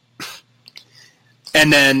them.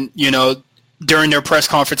 And then, you know, during their press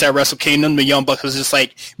conference at Wrestle Kingdom, the Young Bucks was just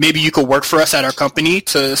like, maybe you could work for us at our company,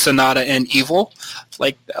 to Sonata and Evil.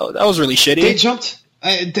 Like, that was really shitty. They jumped.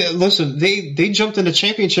 Listen, they jumped in the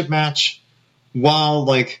championship match while,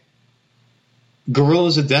 like,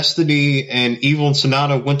 Gorillas of Destiny and Evil and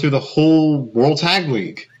Sonata went through the whole World Tag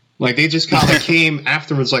League. Like, they just kind of came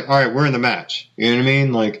afterwards, like, all right, we're in the match. You know what I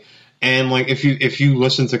mean? Like, and like, if you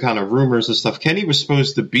listen to kind of rumors and stuff, Kenny was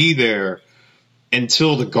supposed to be there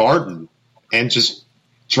until the Garden and just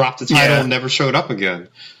dropped the title and never showed up again.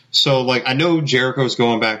 So, like, I know Jericho's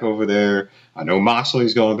going back over there. I know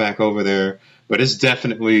Moxley's going back over there. But it's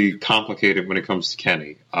definitely complicated when it comes to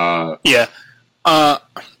Kenny. With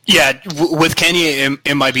Kenny,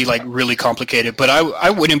 it might be, like, really complicated. But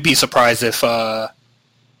I wouldn't be surprised if...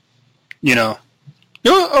 You know,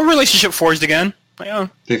 a relationship forged again.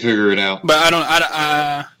 They figure it out. But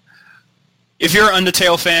I if you're an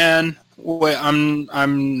Undertale fan,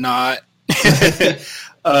 I'm not. This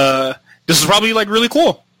is probably, like, really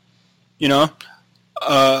cool. You know,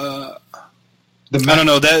 I don't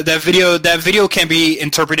know, that video can be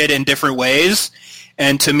interpreted in different ways,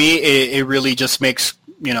 and to me, it really just makes,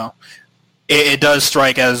 you know, it does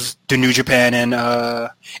strike as the New Japan and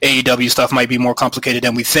AEW stuff might be more complicated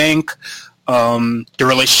than we think. The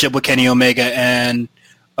relationship with Kenny Omega and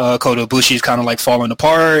Kota Ibushi is kind of like falling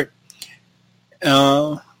apart.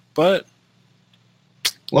 But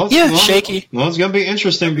shaky. Well, it's going to be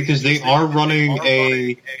interesting because they are running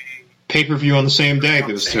a pay-per-view on the same day,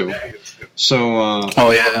 those two. So,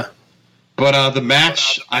 But the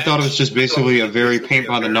match, I thought it was just basically a very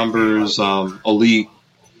paint-by-the-numbers elite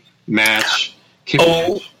match.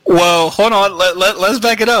 Well, hold on. Let's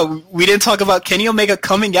back it up. We didn't talk about Kenny Omega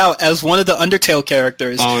coming out as one of the Undertale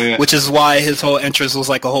characters, which is why his whole entrance was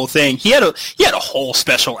like a whole thing. He had a whole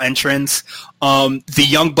special entrance. The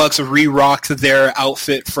Young Bucks re-rocked their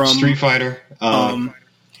outfit from Street Fighter.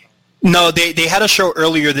 No, they had a show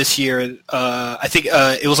earlier this year. I think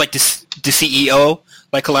it was like the CEO,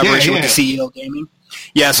 like collaboration with the CEO Gaming.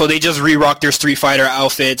 Yeah, so they just re-rocked their Street Fighter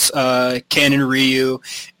outfits, Ken and Ryu,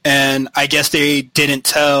 and I guess they didn't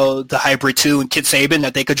tell the Hybrid 2 and Kid Saban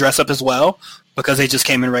that they could dress up as well, because they just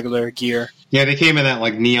came in regular gear. Yeah, they came in that,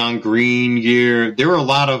 like, neon green gear. There were a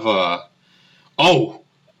lot of, I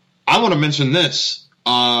want to mention this.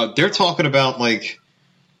 They're talking about, like,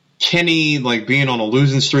 Kenny, like, being on a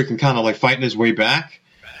losing streak and kind of, like, fighting his way back.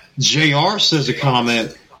 JR says a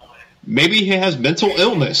comment, maybe he has mental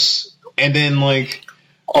illness. And then, like,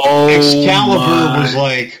 Excalibur was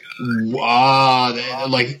like,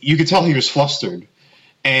 like, you could tell he was flustered.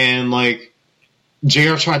 And, like,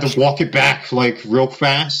 JR tried to walk it back, like, real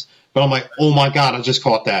fast. But I'm like, oh, my God, I just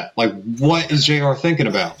caught that. Like, what is JR thinking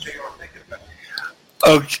about?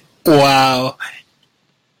 Oh, wow.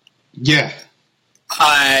 Yeah.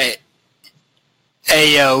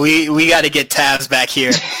 Hey, yo, we got to get Taz back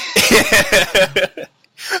here.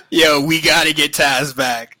 Yo, we got to get Taz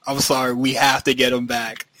back. I'm sorry, we have to get him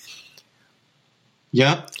back.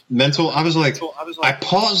 Yeah, mental. I was like, I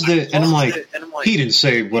paused it, and I'm like, he didn't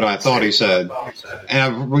say what I thought he said. And I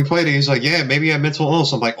replayed it, he's like, yeah, maybe I have mental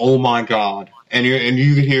illness. I'm like, oh my God. And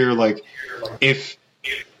you could hear, like, if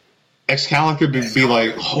Excalibur could be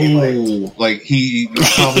like, oh, like he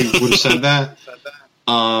probably would have said that.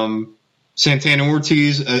 Santana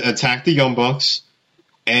Ortiz attacked the Young Bucks,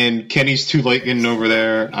 and Kenny's too late getting over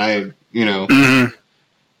there. But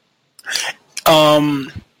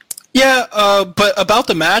about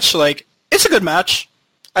the match, like, it's a good match.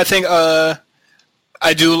 I think I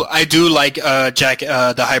do like Jack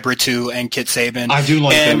the Hybrid 2 and Kit Sabian. I do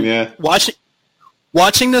like them, yeah.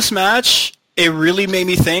 Watching this match, it really made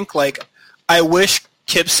me think, like, I wish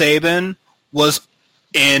Kip Sabian was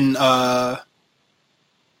in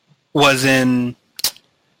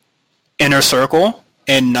Inner Circle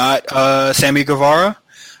and not Sammy Guevara.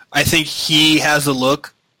 I think he has the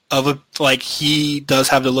look of he does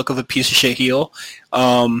have the look of a piece of shit heel.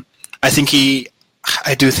 I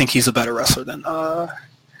do think he's a better wrestler than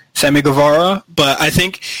Sammy Guevara, but I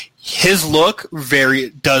think his look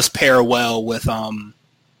does pair well with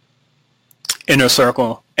Inner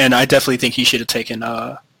Circle, and I definitely think he should have taken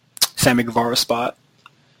Sammy Guevara's spot.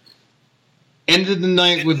 Ended the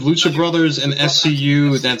night with Lucha Brothers and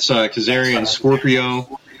SCU. That's Kazarian and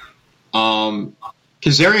Scorpio.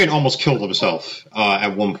 Kazarian almost killed himself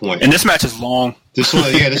at one point. And this match is long.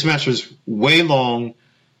 This match was way long.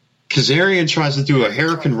 Kazarian tries to do a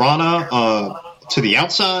Hurricane Rana to the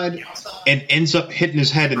outside and ends up hitting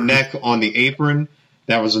his head and neck on the apron.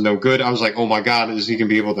 That was a no good. I was like, oh my God, is he going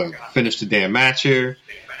to be able to finish the damn match here?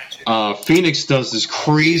 Phoenix does this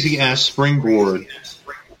crazy-ass springboard.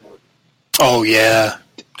 Oh, yeah.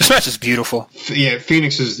 This match is beautiful. Yeah,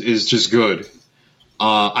 Phoenix is just good.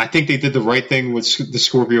 I think they did the right thing with the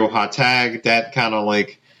Scorpio hot tag. That kind of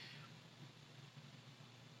like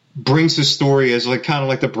brings his story as like kind of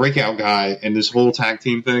like the breakout guy in this whole tag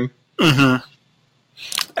team thing. Mm-hmm.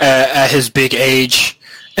 At his big age.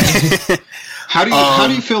 How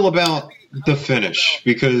do you feel about the finish?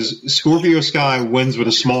 Because Scorpio Sky wins with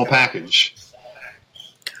a small package.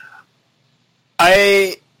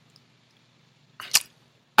 I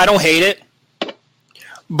don't hate it,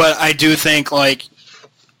 but I do think like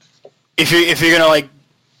if you're gonna like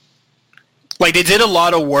they did a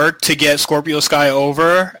lot of work to get Scorpio Sky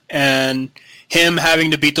over, and him having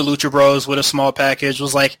to beat the Lucha Bros with a small package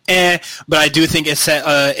was like but I do think it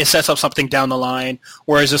sets up something down the line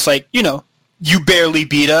where it's just like, you know, you barely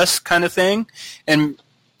beat us kind of thing, and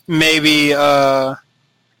maybe the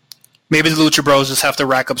Lucha Bros just have to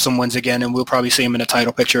rack up some wins again, and we'll probably see him in a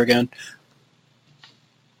title picture again.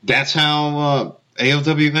 That's how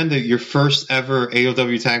AOW ended. Your first ever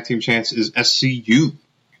AOW tag team chance is SCU.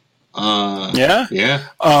 Yeah.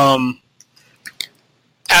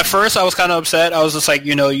 At first, I was kind of upset. I was just like,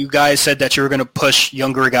 you know, you guys said that you were going to push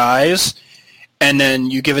younger guys, and then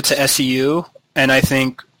you give it to SCU, and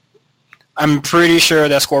I'm pretty sure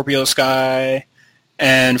that Scorpio Sky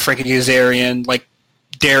and Frankie Kazarian, like,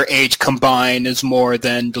 their age combined is more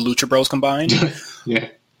than the Lucha Bros combined. Yeah.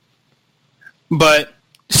 But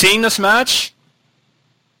seeing this match,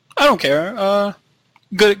 I don't care.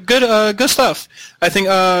 Good stuff. I think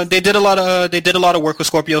they did a lot of work with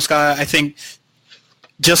Scorpio Sky. I think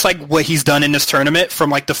just like what he's done in this tournament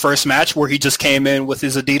from like the first match where he just came in with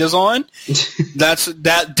his Adidas on,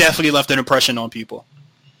 that definitely left an impression on people.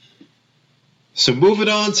 So moving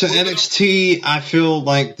on to NXT, I feel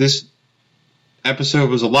like this episode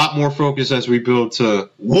was a lot more focused as we build to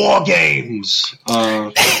War Games.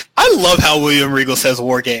 I love how William Regal says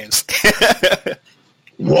War Games.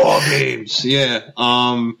 War Games, yeah.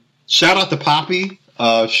 Shout out to Poppy.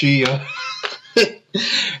 She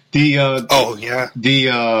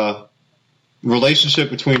the relationship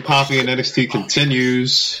between Poppy and NXT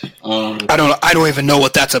continues. I don't even know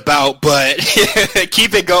what that's about, but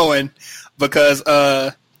keep it going because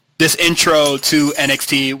this intro to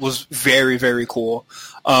NXT was very, very cool.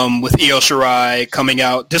 With Io Shirai coming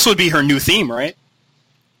out, this would be her new theme, right?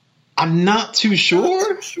 I'm not too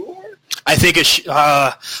sure. I think it's,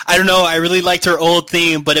 I don't know, I really liked her old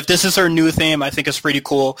theme, but if this is her new theme, I think it's pretty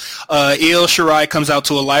cool. Io Shirai comes out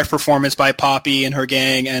to a live performance by Poppy and her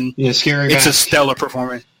gang, and it's a stellar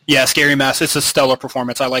performance. Yeah, Scary Mask, it's a stellar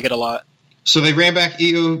performance. I like it a lot. So they ran back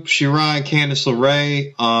Io Shirai and Candice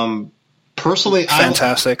LeRae. Personally,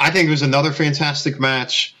 fantastic. I think it was another fantastic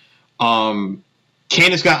match.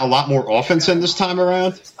 Candice got a lot more offense in this time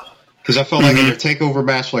around. Because I felt like in her takeover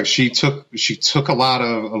match, like she took a lot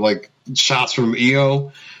of like shots from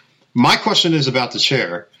Io. My question is about the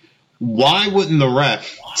chair. Why wouldn't the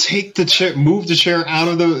ref move the chair out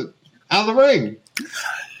of the ring?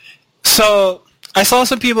 So I saw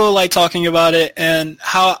some people like talking about it, and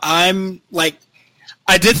how I'm like,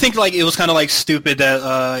 I did think like it was kind of like stupid that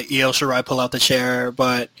Io Shirai pull out the chair,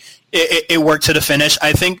 but it worked to the finish.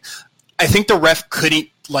 I think the ref couldn't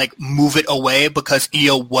like move it away because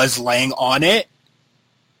Io was laying on it,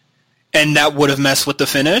 and that would have messed with the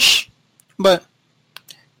finish. But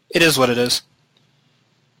it is what it is.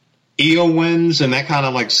 Io wins, and that kind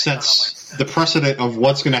of like sets the precedent of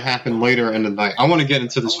what's going to happen later in the night. I want to get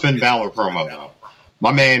into this Finn Balor promo now.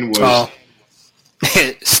 My man was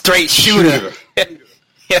straight shooter.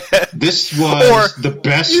 This was the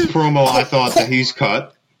best promo I thought that he's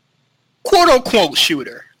cut. Quote unquote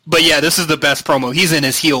shooter. But yeah, this is the best promo. He's in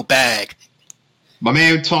his heel bag. My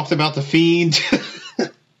man talked about the Fiend.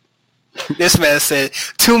 This man said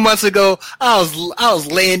 2 months ago I was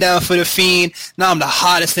laying down for the Fiend. Now I'm the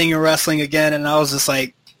hottest thing in wrestling again, and I was just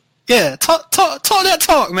like, yeah, talk that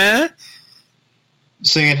talk, man.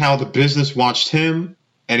 Saying how the business watched him,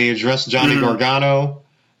 and he addressed Johnny Gargano.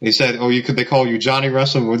 He said, "Oh, they call you Johnny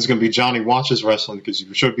Wrestling. Well, it's going to be Johnny Watches Wrestling because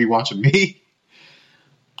you should be watching me."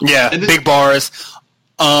 Yeah, big bars.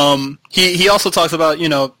 He also talks about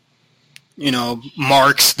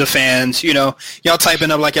marks the fans. Y'all typing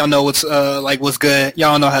up like y'all know what's good.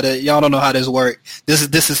 Y'all don't know how this work.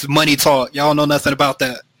 This is money talk. Y'all know nothing about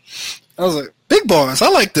that. I was like, big bars. I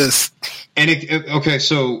like this. And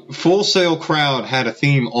so Full Sail crowd had a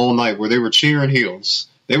theme all night where they were cheering heels.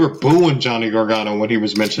 They were booing Johnny Gargano when he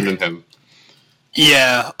was mentioning him.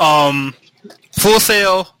 Yeah. Full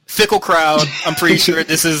Sail, fickle crowd. I'm pretty sure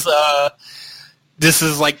this is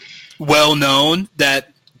like well known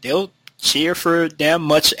that they'll cheer for damn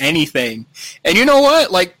much anything. And you know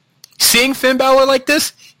what? Like, seeing Finn Balor like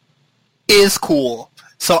this is cool.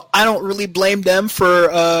 So I don't really blame them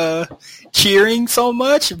for cheering so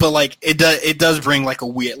much, but like it does bring like a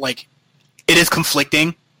weird, like, it is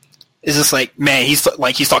conflicting. It's just like, man, he's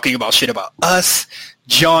talking about shit about us,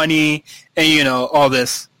 Johnny, and all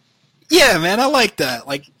this. Yeah, man, I like that.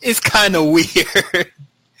 Like, it's kind of weird.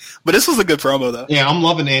 But this was a good promo, though. Yeah, I'm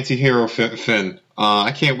loving anti-hero Finn.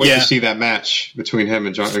 I can't wait to see that match between him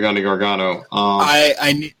and Johnny Gargano.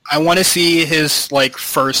 I want to see his like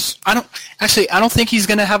first. I don't think he's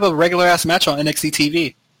gonna have a regular ass match on NXT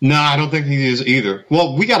TV. No, I don't think he is either.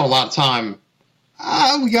 Well, we got a lot of time.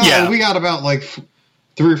 We got about like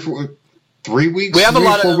 3 weeks. We have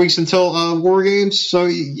 4 weeks until War Games. So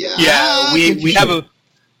yeah, we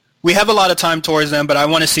have a lot of time towards them. But I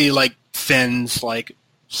want to see like Finn's like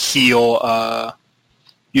heel,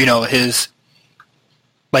 his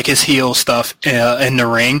heel stuff in the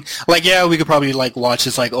ring. Like, yeah, we could probably like watch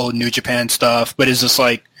his like old New Japan stuff, but it's just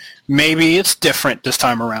like maybe it's different this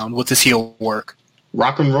time around with his heel work.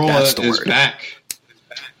 Rock and Roll is back.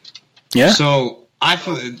 Yeah. So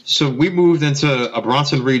we moved into a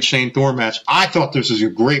Bronson Reed Shane Thorne match. I thought this was a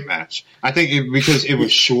great match. I think because it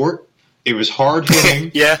was short, it was hard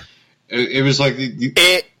hitting. Yeah. It was like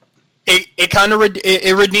It kind of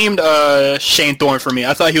redeemed Shane Thorne for me.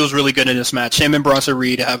 I thought he was really good in this match. Him and Bronson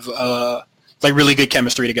Reed have like really good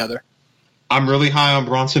chemistry together. I'm really high on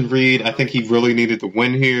Bronson Reed. I think he really needed the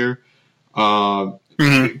win here.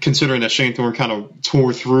 Considering that Shane Thorne kind of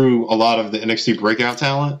tore through a lot of the NXT breakout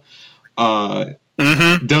talent, it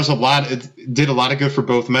did a lot of good for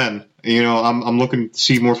both men. I'm looking to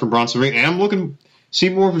see more from Bronson Reed, and I'm looking to see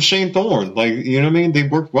more from Shane Thorne. Like, you know what I mean? They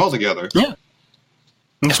worked well together. Yeah.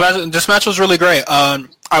 This match was really great. I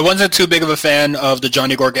wasn't too big of a fan of the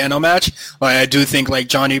Johnny Gargano match. Like, I do think like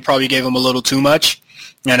Johnny probably gave him a little too much,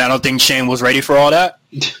 and I don't think Shane was ready for all that.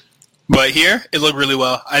 But here, it looked really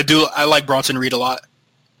well. I like Bronson Reed a lot.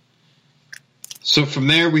 So from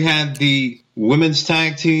there, we had the women's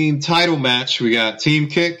tag team title match. We got Team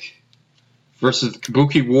Kick versus the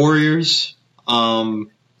Kabuki Warriors. I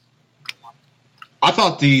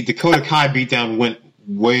thought the Dakota Kai beatdown went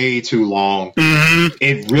way too long.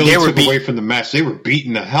 It really took away from the match. They were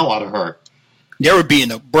beating the hell out of her. They were beating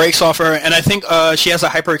the brakes off her, and I think she has a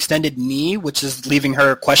hyperextended knee, which is leaving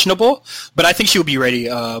her questionable. But I think she'll be ready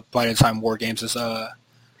by the time War Games is.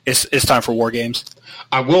 It's time for War Games.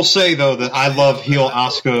 I will say though that I love heel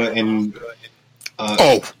Asuka and.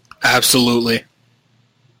 Absolutely.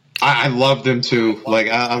 I love them too. Like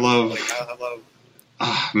I love.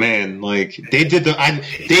 Man, like they did the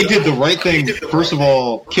right thing. First of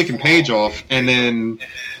all, kicking Paige off, and then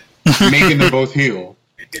making them both heel.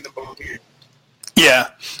 Yeah,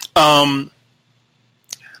 I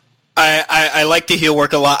like the heel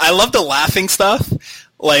work a lot. I love the laughing stuff.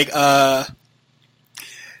 Like,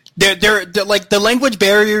 they're like the language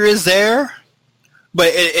barrier is there, but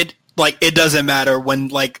it doesn't matter when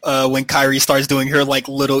when Kyrie starts doing her like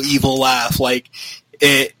little evil laugh. Like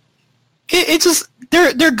it just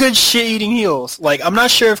they're good shit eating heels. Like, I'm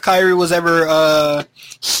not sure if Kyrie was ever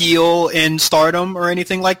heel in Stardom or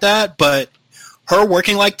anything like that, but her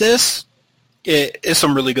working like this it's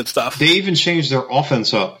some really good stuff. They even changed their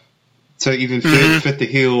offense up to even fit the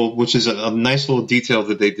heel, which is a nice little detail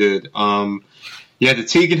that they did. You had the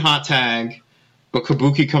Tegan hot tag, but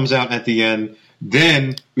Kabuki comes out at the end.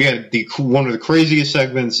 Then we had one of the craziest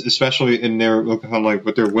segments, especially in their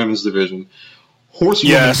with their women's division.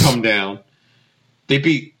 Horsewomen come down.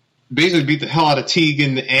 They basically beat the hell out of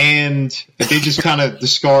Tegan, and they just kind of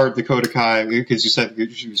discard Dakota Kai because you said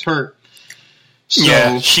she was hurt. So,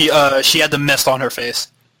 yeah, she had the mist on her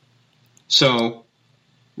face. So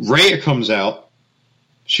Rhea comes out.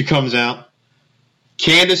 She comes out.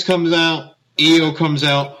 Candice comes out. Io comes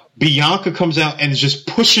out. Bianca comes out and is just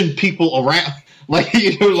pushing people around.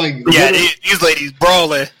 These ladies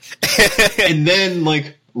brawling. And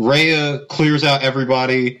then, Rhea clears out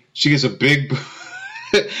everybody. She gives a big...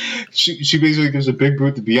 she basically gives a big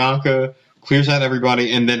boot to Bianca, clears out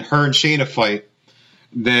everybody, and then her and Shayna fight.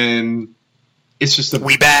 Then it's just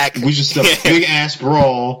we back. We just a big-ass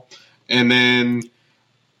brawl. And then...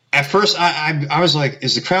 At first, I was like,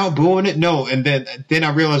 is the crowd booing it? No. And then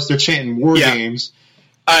I realized they're chanting War Games.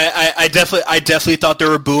 I definitely thought they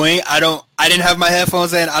were booing. I didn't have my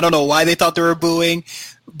headphones in. I don't know why they thought they were booing,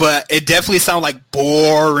 but it definitely sounded like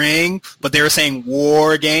boring. But they were saying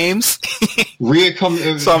War Games. Rhea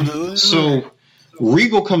comes. So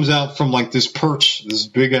Regal comes out from this perch, this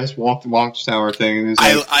big ass watchtower thing. And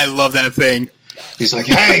I love that thing. He's like,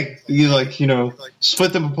 hey,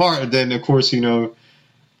 split them apart. And then of course,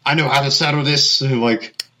 I know how to settle this.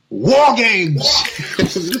 War Games.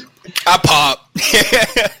 I pop.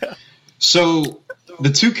 So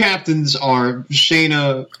the two captains are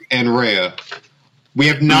Shayna and Rhea. We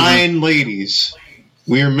have 9 ladies.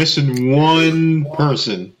 We are missing one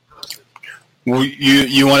person.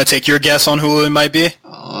 You want to take your guess on who it might be?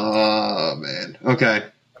 Oh, man. Okay.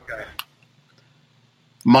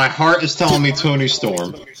 My heart is telling me Toni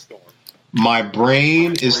Storm. My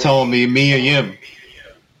brain is telling me Mia Yim.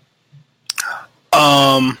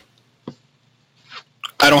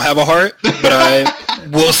 I don't have a heart, but I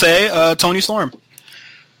will say Toni Storm.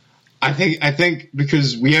 I think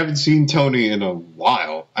because we haven't seen Toni in a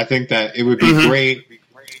while, I think that it would be great.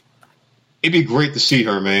 It'd be great to see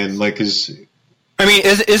her, man. Cause I mean,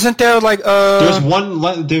 isn't there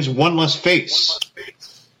there's one less face.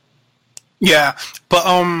 Yeah, but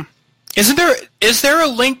is there a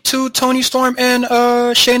link to Toni Storm and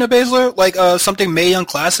Shayna Baszler, something Mae Young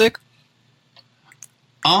Classic?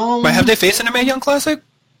 Have they faced in a Mae Young Classic?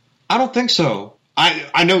 I don't think so.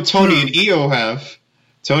 I know Toni and Io have.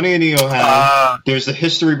 Toni and Io have. There's the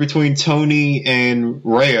history between Toni and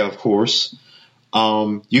Rhea, of course.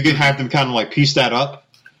 You could have them kind of piece that up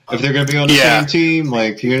if they're going to be on the same team. You know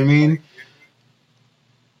what I mean?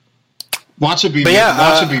 Watch it be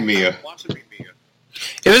Mia.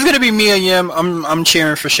 If it's going to be Mia Yim, I'm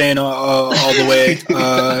cheering for Shayna all the way,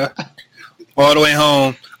 all the way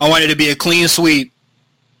home. I want it to be a clean sweep.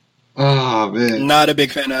 Oh man, not a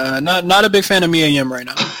big fan of not a big fan of Mia Yim right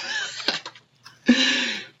now.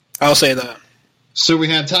 I'll say that. So we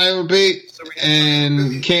had Tyler Bate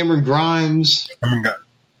and Cameron Grimes.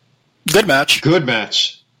 Good match. Good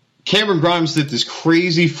match. Cameron Grimes did this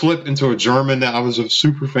crazy flip into a German that I was a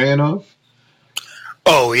super fan of.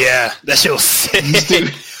 Oh yeah, that shit was sick.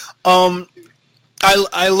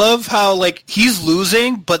 I love how he's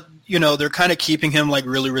losing, but they're kind of keeping him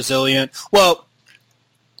really resilient. Well,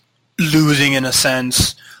 losing in a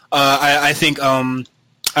sense. I think I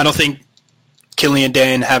don't think Killian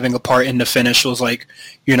Dane having a part in the finish was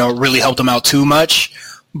really helped him out too much,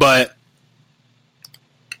 but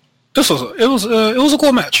it was a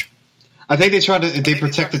cool match. I think they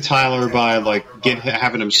protected Tyler by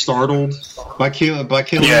having him startled by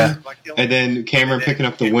Killian, and then Cameron picking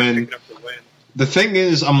up the win. The thing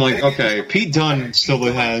is, I'm okay, Pete Dunne still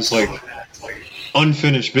has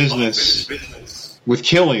unfinished business with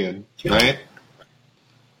Killian, right?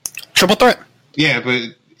 Triple threat. Yeah,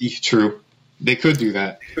 but true. They could do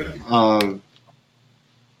that.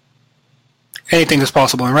 Anything is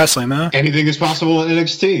possible in wrestling, man. Anything is possible in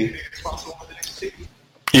NXT.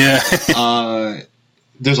 Yeah.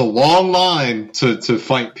 There's a long line to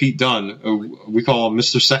fight Pete Dunne. We call him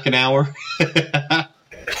Mr. Second Hour.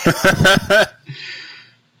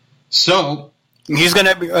 So he's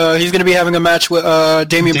gonna be having a match with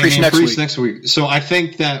Damian Priest next week. So I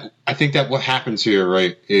think that what happens here,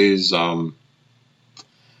 right, is I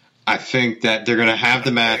think that they're gonna have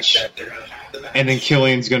the match, and then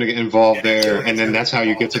Killian's gonna get involved there, and then that's how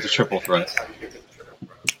you get to the triple threat.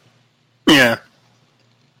 Yeah.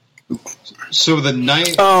 So the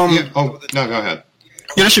night. No, go ahead.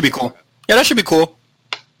 Yeah, that should be cool.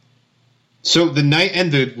 So So the night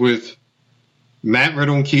ended with Matt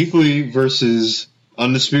Riddle and Keith Lee versus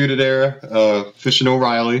Undisputed Era, Fish and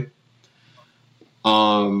O'Reilly.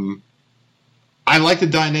 I like the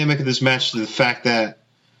dynamic of this match, the fact that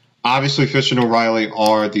obviously Fish and O'Reilly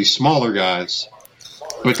are the smaller guys,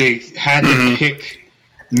 but they had to pick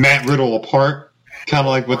Matt Riddle apart, kind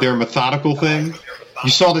of like with their methodical thing. You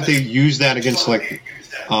saw that they used that against like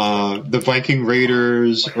the Viking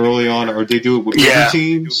Raiders early on, or they do it with bigger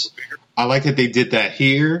teams. I like that they did that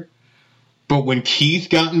here. But when Keith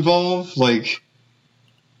got involved, like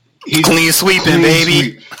he's clean sweeping,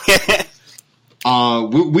 baby. Sweep.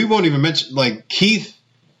 We won't even mention like Keith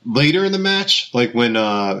later in the match, like when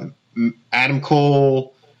Adam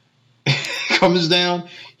Cole comes down,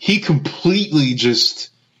 he completely just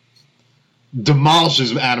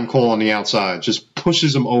demolishes Adam Cole on the outside, just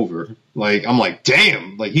pushes him over. Like I'm like,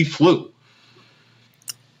 damn, like he flew.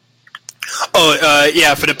 Oh,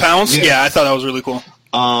 yeah, for the pounds? Yeah, I thought that was really cool.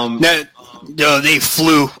 They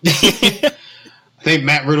flew. I think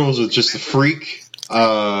Matt Riddle was just a freak.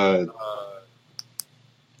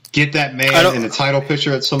 Get that man in the title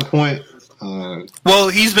picture at some point. Well,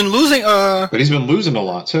 he's been losing. But he's been losing a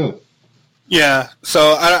lot, too. Yeah,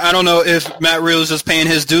 so I don't know if Matt Riddle's just paying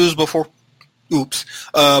his dues before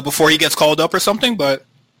he gets called up or something, but...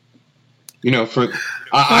 You know,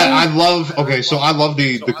 I love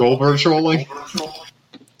the Goldberg trolling.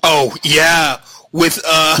 Oh, yeah. With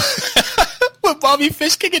with Bobby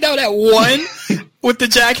Fish kicking out at one with the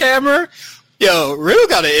jackhammer. Yo, Riddle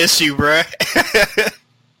got an issue, bruh.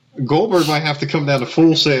 Goldberg might have to come down to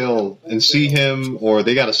Full Sail and see him, or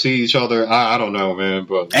they got to see each other. I don't know, man.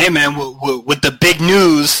 But hey, man, with the big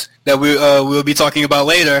news that we'll be talking about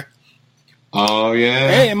later. Oh yeah.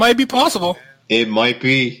 Hey, it might be possible. It might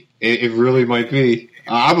be. It really might be.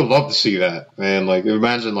 I would love to see that, man. Like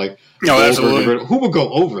imagine, like absolutely. Who would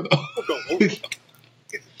go over though?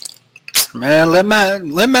 Man, let Matt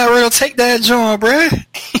Riddle take that joint, bruh.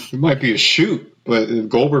 It might be a shoot, but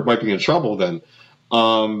Goldberg might be in trouble then.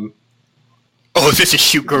 If it's a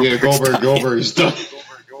shoot, Goldberg. Yeah, Goldberg's done.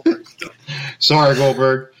 Sorry,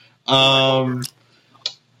 Goldberg.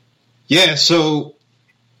 Yeah, so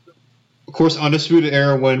of course, Undisputed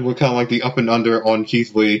Era win were kind of like the up and under on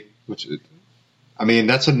Keith Lee, which, I mean,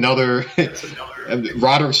 that's another.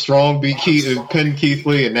 Roderick Strong beat pinned Keith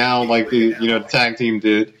Lee, and now like the tag team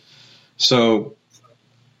did. So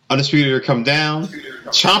Undisputed Era come down.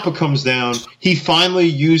 Ciampa comes down. He finally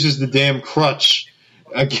uses the damn crutch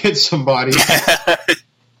against somebody.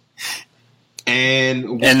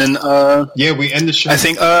 and then we end the show. I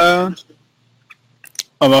think go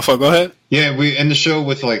ahead. Yeah, we end the show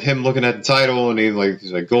with like him looking at the title, and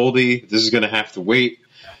he's like, Goldie, this is gonna have to wait.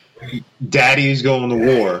 Daddy's going to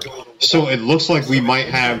war. So it looks like we might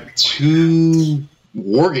have 2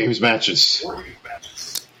 War Games matches.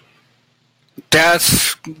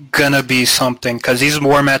 That's gonna be something, because these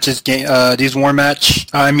War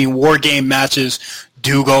Game matches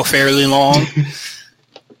do go fairly long.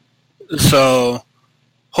 So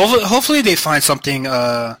hopefully they find something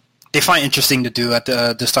they find interesting to do at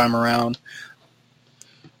this time around.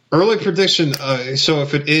 Early prediction. So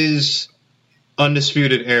if it is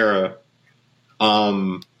Undisputed Era,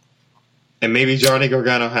 and maybe Johnny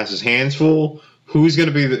Gargano has his hands full, who's going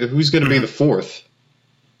to be the fourth?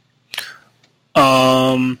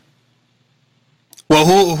 Well,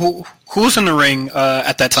 who's in the ring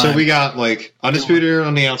at that time? So we got like Undisputed Era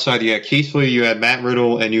on the outside. You had Keith Lee, you had Matt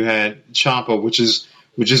Riddle, and you had Ciampa, which is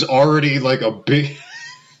already like a big.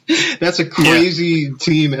 That's a crazy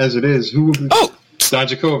team as it is. Who?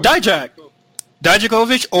 Dijakovic.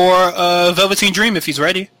 Dijakovic or Velveteen Dream if he's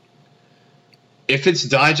ready. If it's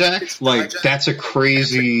Dijak, like that's a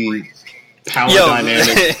crazy power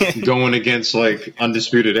dynamic going against like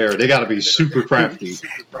Undisputed Era. They got to be super crafty.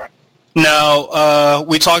 No,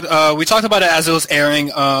 we talked about it as it was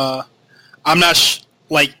airing. I'm not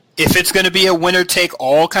like if it's going to be a winner take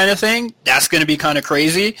all kind of thing. That's going to be kind of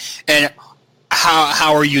crazy. And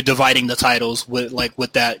how are you dividing the titles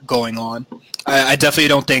with that going on? I definitely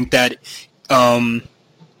don't think that. I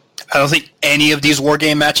don't think any of these War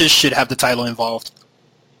Game matches should have the title involved.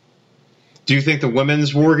 Do you think the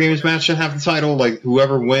women's War Games match should have the title? Like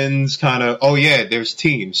whoever wins, kind of. Oh yeah, there's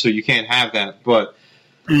teams, so you can't have that. But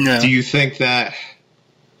do you think that?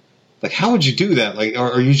 Like, how would you do that? Like,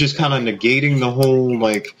 are you just kind of negating the whole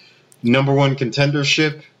like number one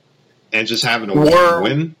contendership and just having a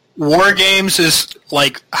win? War Games is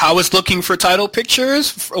like how it's looking for title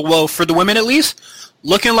pictures. Well, for the women at least,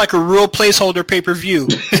 looking like a real placeholder pay-per-view.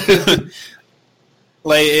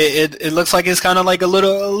 Like it looks like it's kind of like a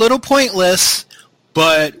little pointless,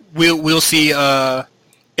 but we'll see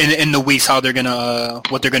in the weeks how they're gonna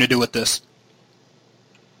what they're gonna do with this.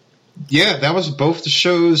 Yeah, that was both the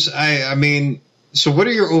shows. I mean, so what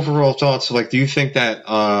are your overall thoughts? Like, do you think that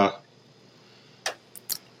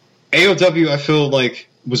AOW, I feel like,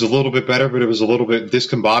 was a little bit better, but it was a little bit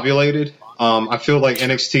discombobulated? I feel like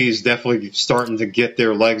NXT is definitely starting to get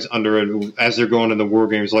their legs under it as they're going into War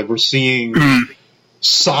Games. Like, we're seeing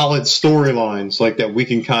solid storylines like that we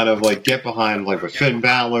can kind of like get behind, like with Finn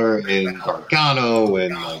Balor and Gargano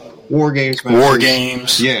and War Games matches. War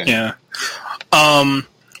Games. Yeah.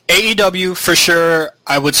 AEW, for sure,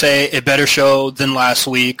 I would say a better show than last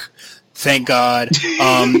week. Thank God.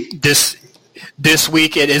 This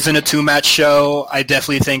week it isn't a 2-match show. I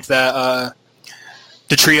definitely think that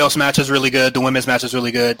the trios match is really good. The women's match is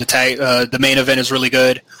really good. The main event is really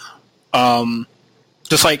good.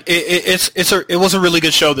 Just like it was a really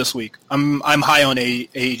good show this week. I'm high on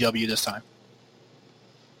AEW this time.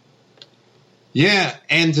 Yeah,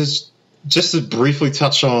 and just to briefly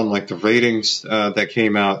touch on like the ratings that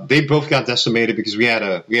came out, they both got decimated because we had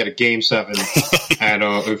a Game 7 at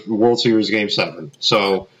a World Series Game 7.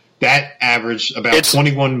 So that averaged about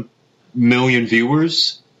 21 million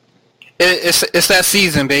viewers. It's that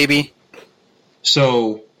season, baby.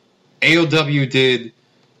 So AOW did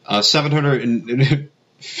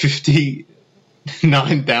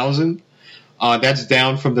 759,000. That's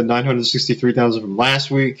down from the 963,000 from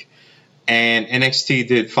last week. And NXT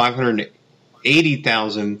did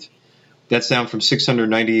 580,000. That's down from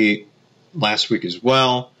 698 last week as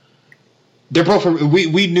well. They're both.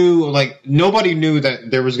 We knew, like, nobody knew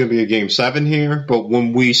that there was going to be a Game 7 here, but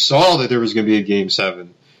when we saw that there was going to be a Game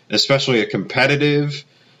 7, especially a competitive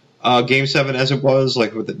Game 7 as it was,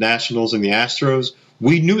 like with the Nationals and the Astros,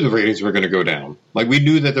 we knew the ratings were going to go down. Like, we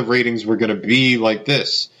knew that the ratings were going to be like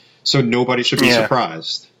this, so nobody should be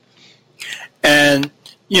surprised. And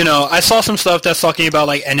you know, I saw some stuff that's talking about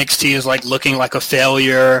like NXT is like looking like a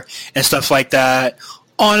failure and stuff like that.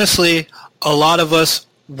 Honestly, a lot of us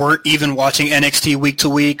weren't even watching NXT week to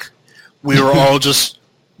week. We were all just,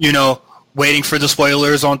 you know, waiting for the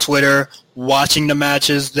spoilers on Twitter, watching the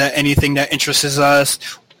matches, that anything that interests us,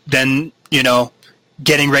 then, you know,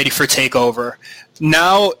 getting ready for TakeOver.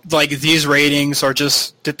 Now, like, these ratings are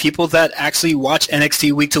just the people that actually watch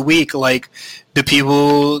NXT week to week, like the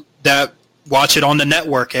people that watch it on the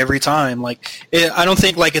network every time. Like, I don't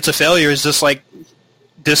think like it's a failure. It's just like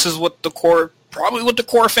this is what the core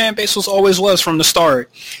fan base was from the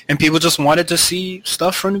start, and people just wanted to see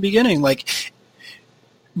stuff from the beginning. Like,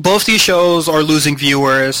 both these shows are losing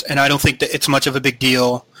viewers, and I don't think that it's much of a big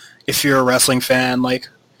deal if you're a wrestling fan. Like,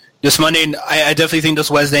 this Monday, I definitely think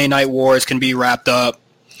this Wednesday Night Wars can be wrapped up.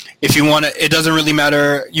 If you want to, it doesn't really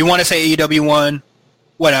matter. You want to say AEW won,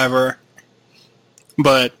 whatever,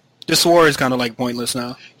 but this war is kind of like pointless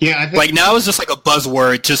now. Yeah, I think, like, now it's just like a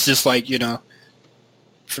buzzword, just like, you know,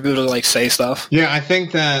 for people to like say stuff. Yeah, I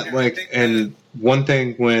think that, like, and one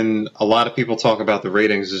thing when a lot of people talk about the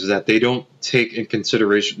ratings is that they don't take in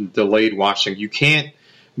consideration delayed watching. You can't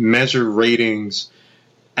measure ratings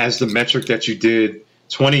as the metric that you did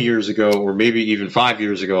 20 years ago or maybe even 5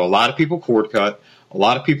 years ago. A lot of people cord cut. A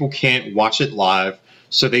lot of people can't watch it live,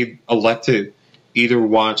 so they elect to either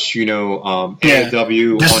watch, you know,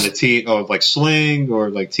 AEW on the or like Sling or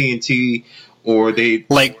like TNT, or they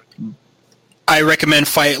like. I recommend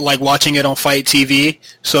watching it on Fight TV.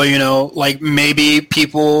 So, you know, like, maybe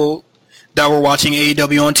people that were watching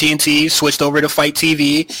AEW on TNT switched over to Fight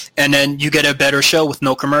TV, and then you get a better show with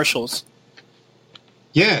no commercials.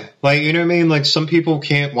 Yeah, like, you know what I mean? Like, some people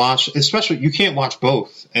can't watch, especially, you can't watch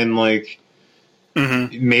both. And, like,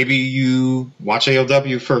 maybe you watch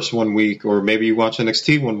AEW first one week, or maybe you watch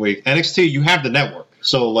NXT one week. NXT, you have the network.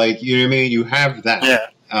 So, like, you know what I mean? You have that. Yeah.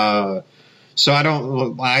 So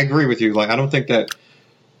I agree with you. Like, I don't think that,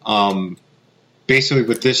 basically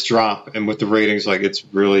with this drop and with the ratings, like, it's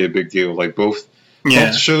really a big deal. Like, both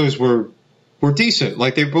shows were decent.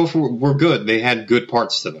 Like, they both were good. They had good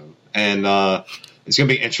parts to them. And, it's going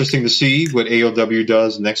to be interesting to see what AEW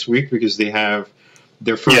does next week, because they have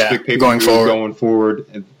their first big pay-per-view going forward,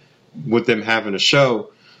 and with them having a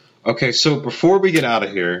show. Okay, so before we get out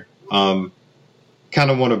of here, kind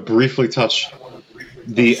of want to briefly touch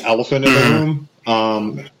the elephant in the room.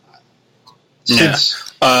 Can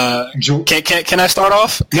I start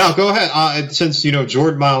off? No, go ahead. Since, you know,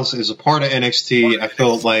 Jordan Miles is a part of NXT, I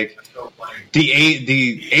felt like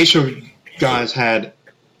the A Show guys had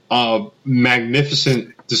a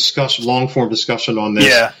magnificent discussion, long form discussion on this.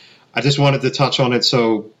 Yeah. I just wanted to touch on it.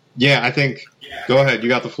 So yeah, I think go ahead. You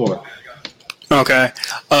got the floor. Okay.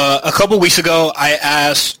 A couple weeks ago, I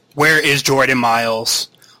asked, where is Jordan Miles?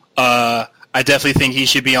 I definitely think he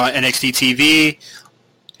should be on NXT TV.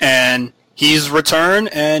 And he's returned,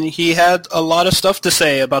 and he had a lot of stuff to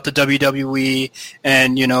say about the WWE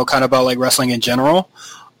and, you know, kind of about like wrestling in general.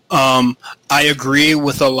 I agree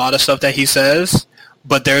with a lot of stuff that he says,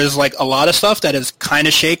 but there's like a lot of stuff that is kind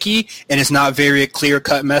of shaky and it's not very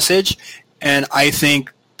clear-cut message. And I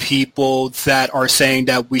think people that are saying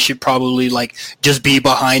that we should probably like just be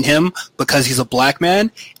behind him because he's a black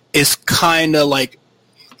man is kind of like,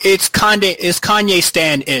 it's Kanye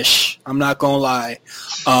Stan-ish. I'm not gonna lie.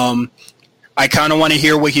 I kind of want to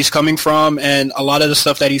hear where he's coming from, and a lot of the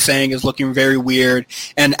stuff that he's saying is looking very weird.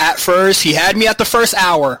 And at first, he had me at the first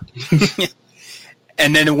hour.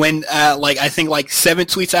 And then when, I think like 7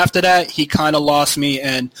 tweets after that, he kind of lost me,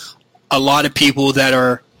 and a lot of people that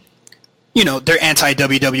are, you know, they're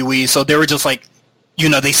anti-WWE, so they were just like, you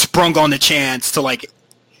know, they sprung on the chance to like,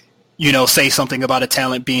 you know, say something about a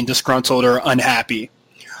talent being disgruntled or unhappy.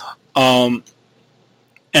 And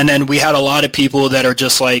then we had a lot of people that are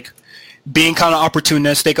just like being kind of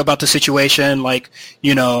opportunistic about the situation, like,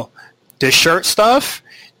 you know, the shirt stuff,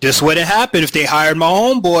 this wouldn't happen if they hired my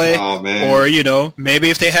homeboy. Oh, man. Or, you know, maybe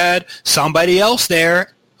if they had somebody else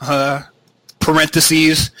there,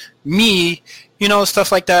 parentheses, me, you know,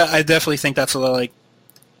 stuff like that. I definitely think that's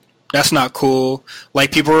that's not cool.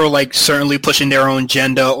 Like, people are like certainly pushing their own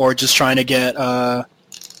agenda or just trying to get,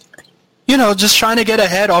 you know, just trying to get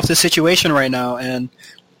ahead off the situation right now. And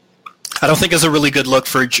I don't think it's a really good look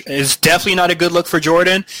it's definitely not a good look for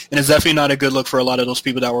Jordan, and it's definitely not a good look for a lot of those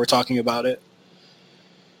people that were talking about it.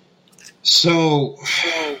 So,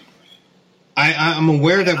 I'm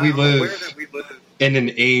aware that we live in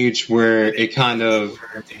an age where it kind of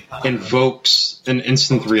invokes an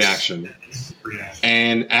instant reaction.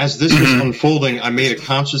 And as this was unfolding, I made a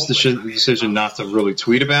conscious decision not to really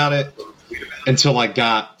tweet about it until I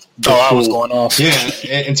got I was going off. Yeah,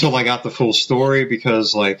 until I got the full story,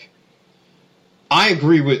 because, like, I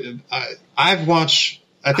agree with... I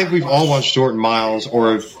think we've all watched Jordan Miles,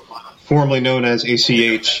 or formerly known as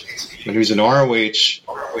ACH, when he was in ROH,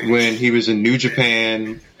 when he was in New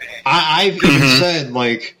Japan. I've even said,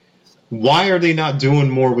 like, why are they not doing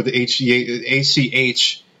more with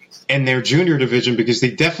ACH and their junior division? Because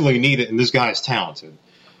they definitely need it, and this guy is talented.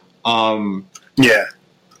 Yeah.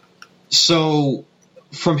 So,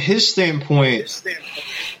 from his standpoint,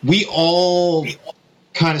 we all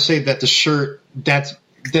kind of say that the shirt, that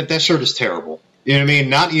shirt is terrible. You know what I mean?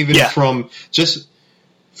 Not even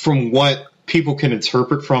from what people can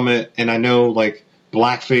interpret from it. And I know, like,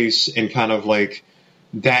 blackface and kind of like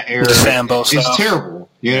that era is terrible.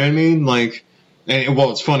 You know what I mean? Like, and,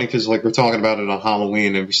 well, it's funny because, like, we're talking about it on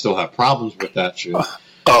Halloween and we still have problems with that shit.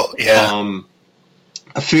 Oh, yeah.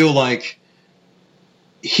 I feel like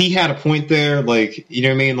he had a point there. Like, you know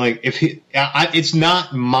what I mean? Like, if it's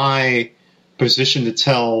not my position to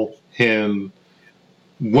tell him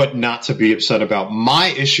what not to be upset about. My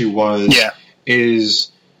issue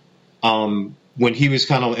is when he was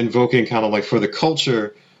kind of invoking kind of like for the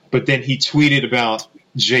culture, but then he tweeted about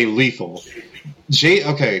Jay Lethal.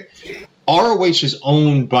 ROH is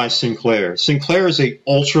owned by Sinclair. Sinclair is a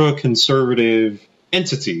ultra conservative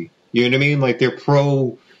entity. You know what I mean? Like, they're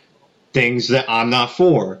pro things that I'm not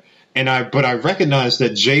for. But I recognize that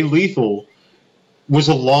Jay Lethal was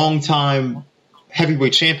a long time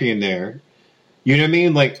heavyweight champion there. You know what I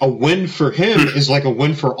mean? Like, a win for him is like a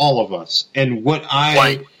win for all of us. And what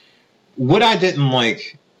I didn't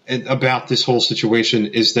like about this whole situation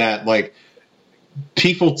is that, like,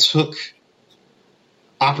 people took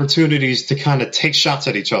opportunities to kind of take shots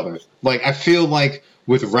at each other. Like, I feel like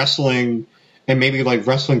with wrestling and maybe like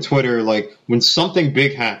wrestling Twitter, like, when something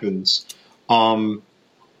big happens,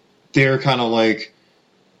 they're kind of like,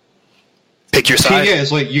 pick your side. Yeah,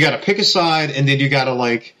 it's like you got to pick a side, and then you got to,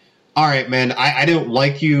 like, all right, man, I don't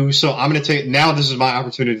like you, so I'm going to take, now this is my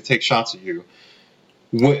opportunity to take shots at you.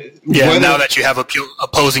 Now that you have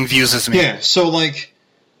opposing views as me. Yeah, so, like,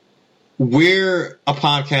 we're a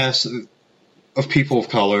podcast of people of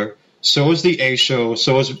color. So is the A Show.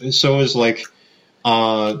 So is like,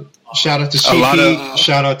 shout out to CP,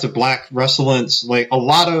 shout out to Black Wrestlance, like, a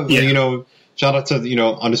lot of, you know, shout out to, you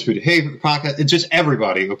know, Undisputed Hey podcast. It's just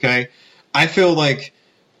everybody, okay? I feel like,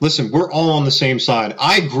 listen, we're all on the same side.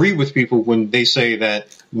 I agree with people when they say that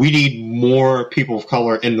we need more people of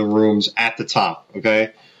color in the rooms at the top,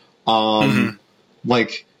 okay?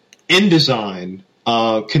 Like, in design,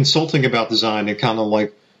 consulting about design and kind of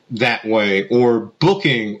like that way, or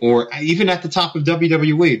booking, or even at the top of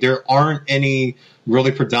WWE, there aren't any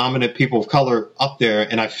really predominant people of color up there,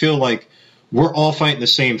 and I feel like we're all fighting the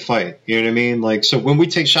same fight. You know what I mean? Like, so when we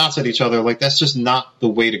take shots at each other, like, that's just not the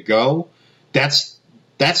way to go. That's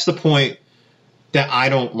the point that I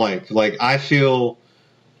don't like. Like, I feel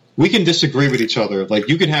we can disagree with each other. Like,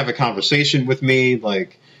 you can have a conversation with me.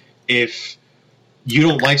 Like, if you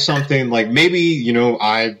don't like something, like maybe, you know,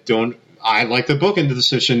 I like the book in the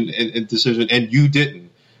decision and you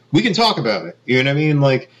didn't. We can talk about it. You know what I mean?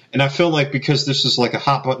 Like, and I feel like because this is like a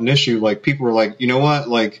hot button issue, like people are like, you know what?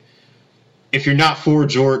 Like, if you're not for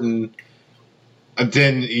Jordan,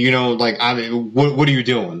 then, you know, like, what are you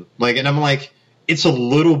doing? Like, and I'm like, it's a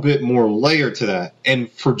little bit more layered to that.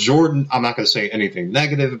 And for Jordan, I'm not going to say anything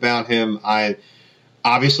negative about him. I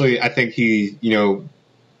think he, you know,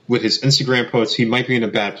 with his Instagram posts, he might be in a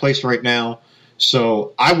bad place right now.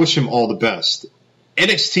 So I wish him all the best.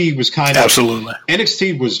 NXT was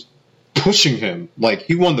NXT was pushing him. Like,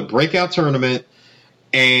 he won the breakout tournament,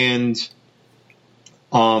 and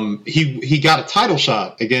he got a title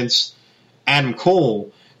shot against Adam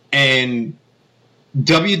Cole. And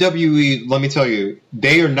WWE, let me tell you,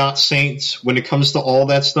 they are not saints when it comes to all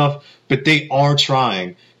that stuff, but they are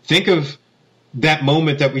trying. Think of that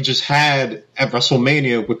moment that we just had at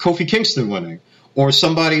WrestleMania with Kofi Kingston winning, or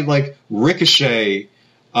somebody like Ricochet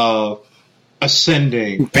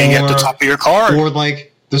ascending, being at the top of your card, or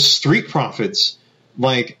like the Street Profits.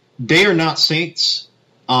 Like, they are not saints.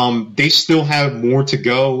 They still have more to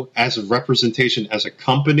go as a representation, as a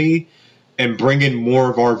company, and bringing more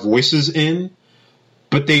of our voices in.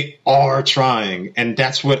 But they are trying, and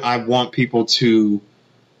that's what I want people to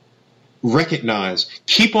recognize.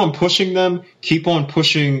 Keep on pushing them. Keep on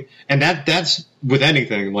pushing, and that's with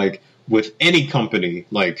anything, like with any company,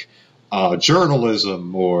 like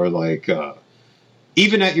journalism, or like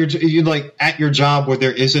even at your job where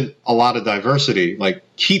there isn't a lot of diversity. Like,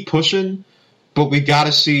 keep pushing, but we got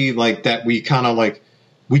to see like that we kind of like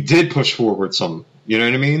we did push forward some. You know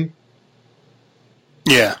what I mean?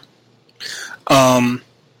 Yeah.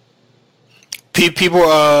 People,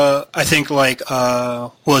 I think, like,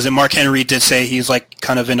 what was it? Mark Henry did say he's like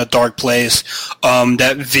kind of in a dark place.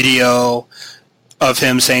 That video of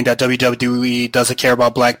him saying that WWE doesn't care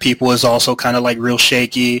about black people is also kind of like real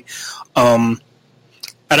shaky. I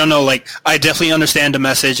don't know. Like, I definitely understand the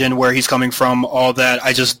message and where he's coming from. All that.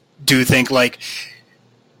 I just do think like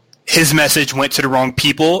his message went to the wrong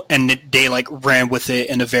people, and they like ran with it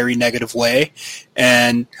in a very negative way,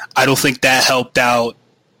 and I don't think that helped out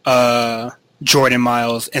Jordan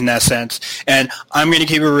Myles in that sense. And I'm going to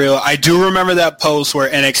keep it real. I do remember that post where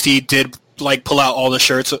NXT did like pull out all the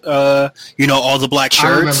shirts, you know, all the black shirts.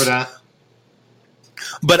 I remember that.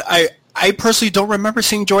 But I personally don't remember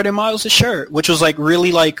seeing Jordan Myles' shirt, which was like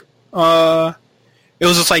really like, it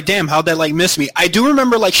was just like, damn, how'd that like miss me? I do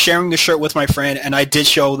remember like sharing the shirt with my friend, and I did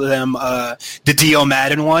show them the Dio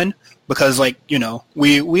Madden one, because like, you know,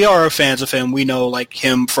 we are fans of him. We know like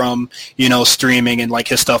him from, you know, streaming and like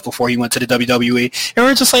his stuff before he went to the WWE. And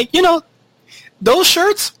we're just like, you know, those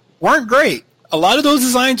shirts weren't great. A lot of those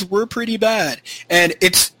designs were pretty bad. And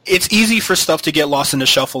it's easy for stuff to get lost in the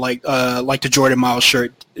shuffle like the Jordan Myles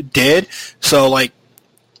shirt did. So like,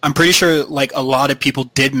 I'm pretty sure like a lot of people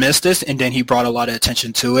did miss this, and then he brought a lot of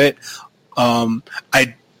attention to it. I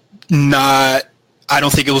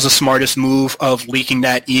don't think it was the smartest move of leaking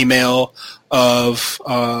that email of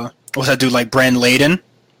what's that dude, like Brandon Layden?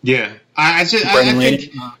 Yeah, I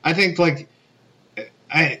think like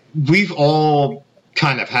we've all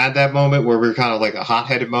kind of had that moment where we're kind of like a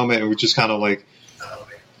hot-headed moment, and we just kind of like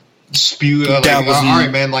spew like, all right,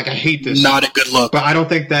 man, like I hate this. Not a good look. But I don't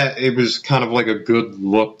think that it was kind of like a good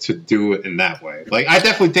look to do it in that way. Like, I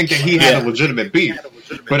definitely think that he had a legitimate beef,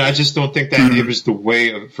 but I just don't think that it was the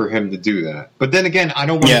way for him to do that. But then again, I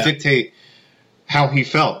don't want to dictate how he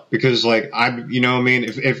felt, because like you know what I mean,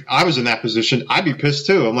 if I was in that position, I'd be pissed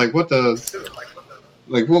too. I'm like, what the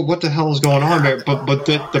hell is going on there? But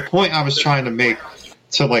the point I was trying to make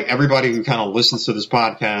to like everybody who kind of listens to this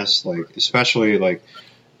podcast, like especially like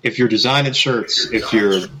if you're designing shirts, if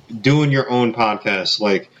you're doing your own podcast,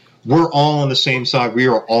 like we're all on the same side. We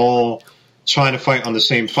are all trying to fight on the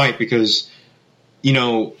same fight, because, you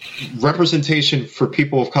know, representation for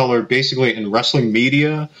people of color basically in wrestling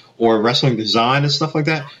media or wrestling design and stuff like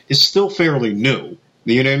that is still fairly new.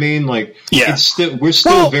 You know what I mean? Like, we're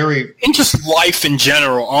still very... in just life in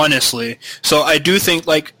general, honestly. So I do think,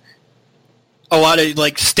 like, a lot of,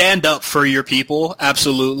 like, stand up for your people,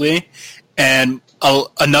 absolutely. And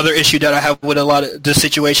another issue that I have with a lot of this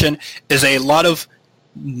situation is a lot of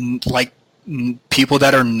like people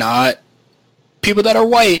that are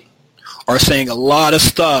white are saying a lot of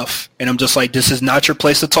stuff, and I'm just like, this is not your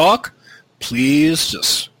place to talk. Please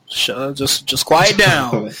just quiet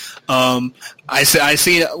down. I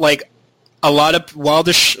see like a lot of while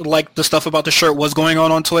the stuff about the shirt was going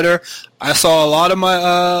on Twitter, I saw a lot of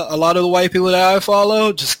the white people that I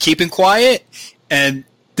follow just keeping quiet, and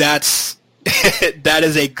that's that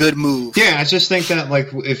is a good move. Yeah, I just think that like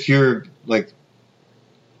if you're like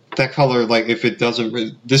that color, like if it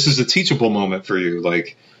doesn't, this is a teachable moment for you.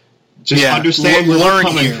 Like just understand where we're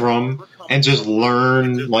coming from and just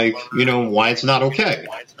learn, like, you know, why it's not okay.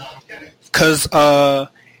 Because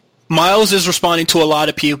Miles is responding to a lot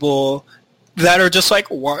of people that are just like,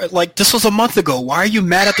 why, like, this was a month ago. Why are you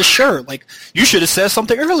mad at the shirt? Like, you should have said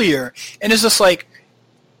something earlier. And it's just like,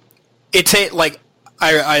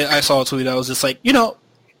 I saw a tweet that was just like, you know,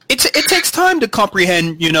 it takes time to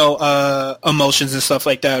comprehend, you know, emotions and stuff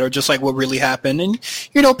like that, or just like what really happened. And,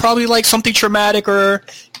 you know, probably like something traumatic, or,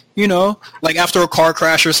 you know, like after a car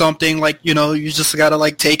crash or something, like, you know, you just got to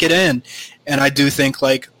like take it in. And I do think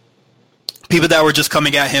like people that were just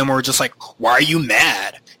coming at him were just like, why are you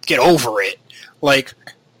mad? Get over it. Like,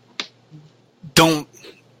 don't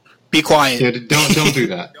be quiet. Yeah, don't do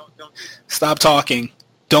that. Stop talking.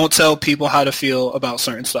 Don't tell people how to feel about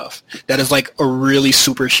certain stuff. That is like a really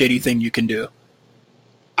super shitty thing you can do.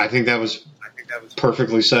 I think that was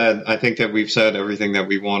perfectly said. I think that we've said everything that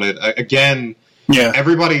we wanted. Again, yeah.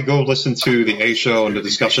 Everybody go listen to the A Show and the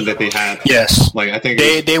discussion that they had. Yes. Like I think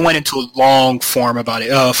they went into a long form about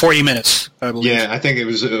it. 40 minutes, I believe. Yeah, I think it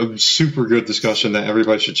was a super good discussion that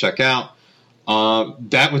everybody should check out.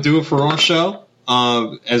 That would do it for our show.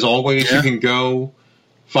 As always, you can go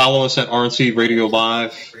follow us at RNC Radio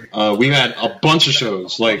Live. We've had a bunch of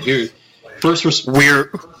shows. Like here,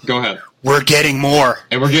 go ahead. We're getting more,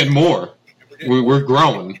 and we're getting more. We're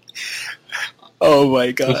growing. Oh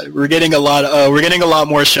my god, we're getting a lot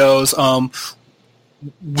more shows.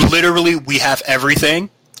 Literally, we have everything.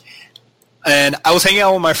 And I was hanging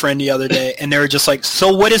out with my friend the other day, and they were just like,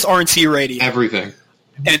 "So, what is RNC Radio?" Everything.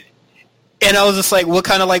 And I was just like, "What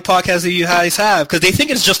kind of like podcasts do you guys have?" Because they think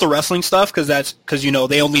it's just the wrestling stuff, because you know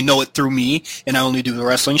they only know it through me, and I only do the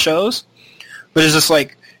wrestling shows. But it's just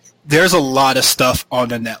like there's a lot of stuff on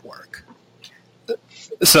the network.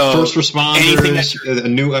 So First Responders, a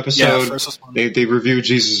new episode. Yeah, they reviewed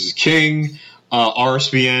Jesus is King.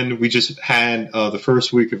 RSBN, we just had the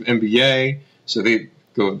first week of NBA, so they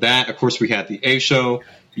go with that. Of course, we had the A Show.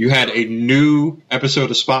 You had a new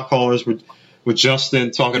episode of Spot Callers with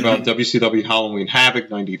Justin talking about WCW Halloween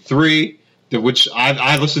Havoc 93, which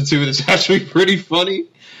I listened to. It's actually pretty funny.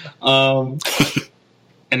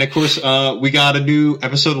 And, of course, we got a new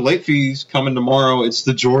episode of Late Fees coming tomorrow. It's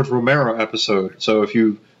the George Romero episode. So if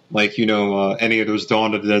you like, you know, any of those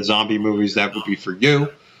Dawn of the Dead zombie movies, that would be for you.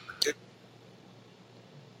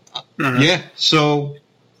 Yeah, so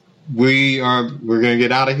we're going to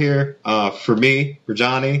get out of here. For me, for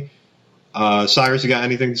Johnny. Cyrus, you got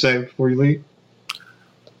anything to say before you leave?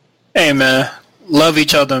 Hey, man. Love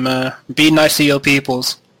each other, man. Be nice to your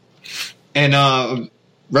peoples. And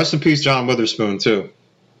rest in peace, John Witherspoon, too.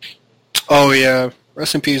 Oh, yeah.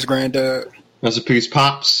 Rest in peace, Granddad. Rest in peace,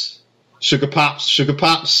 Pops. Sugar Pops.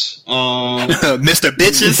 Mr.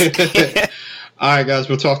 Bitches. All right, guys.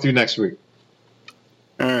 We'll talk to you next week.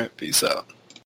 All right. Peace out.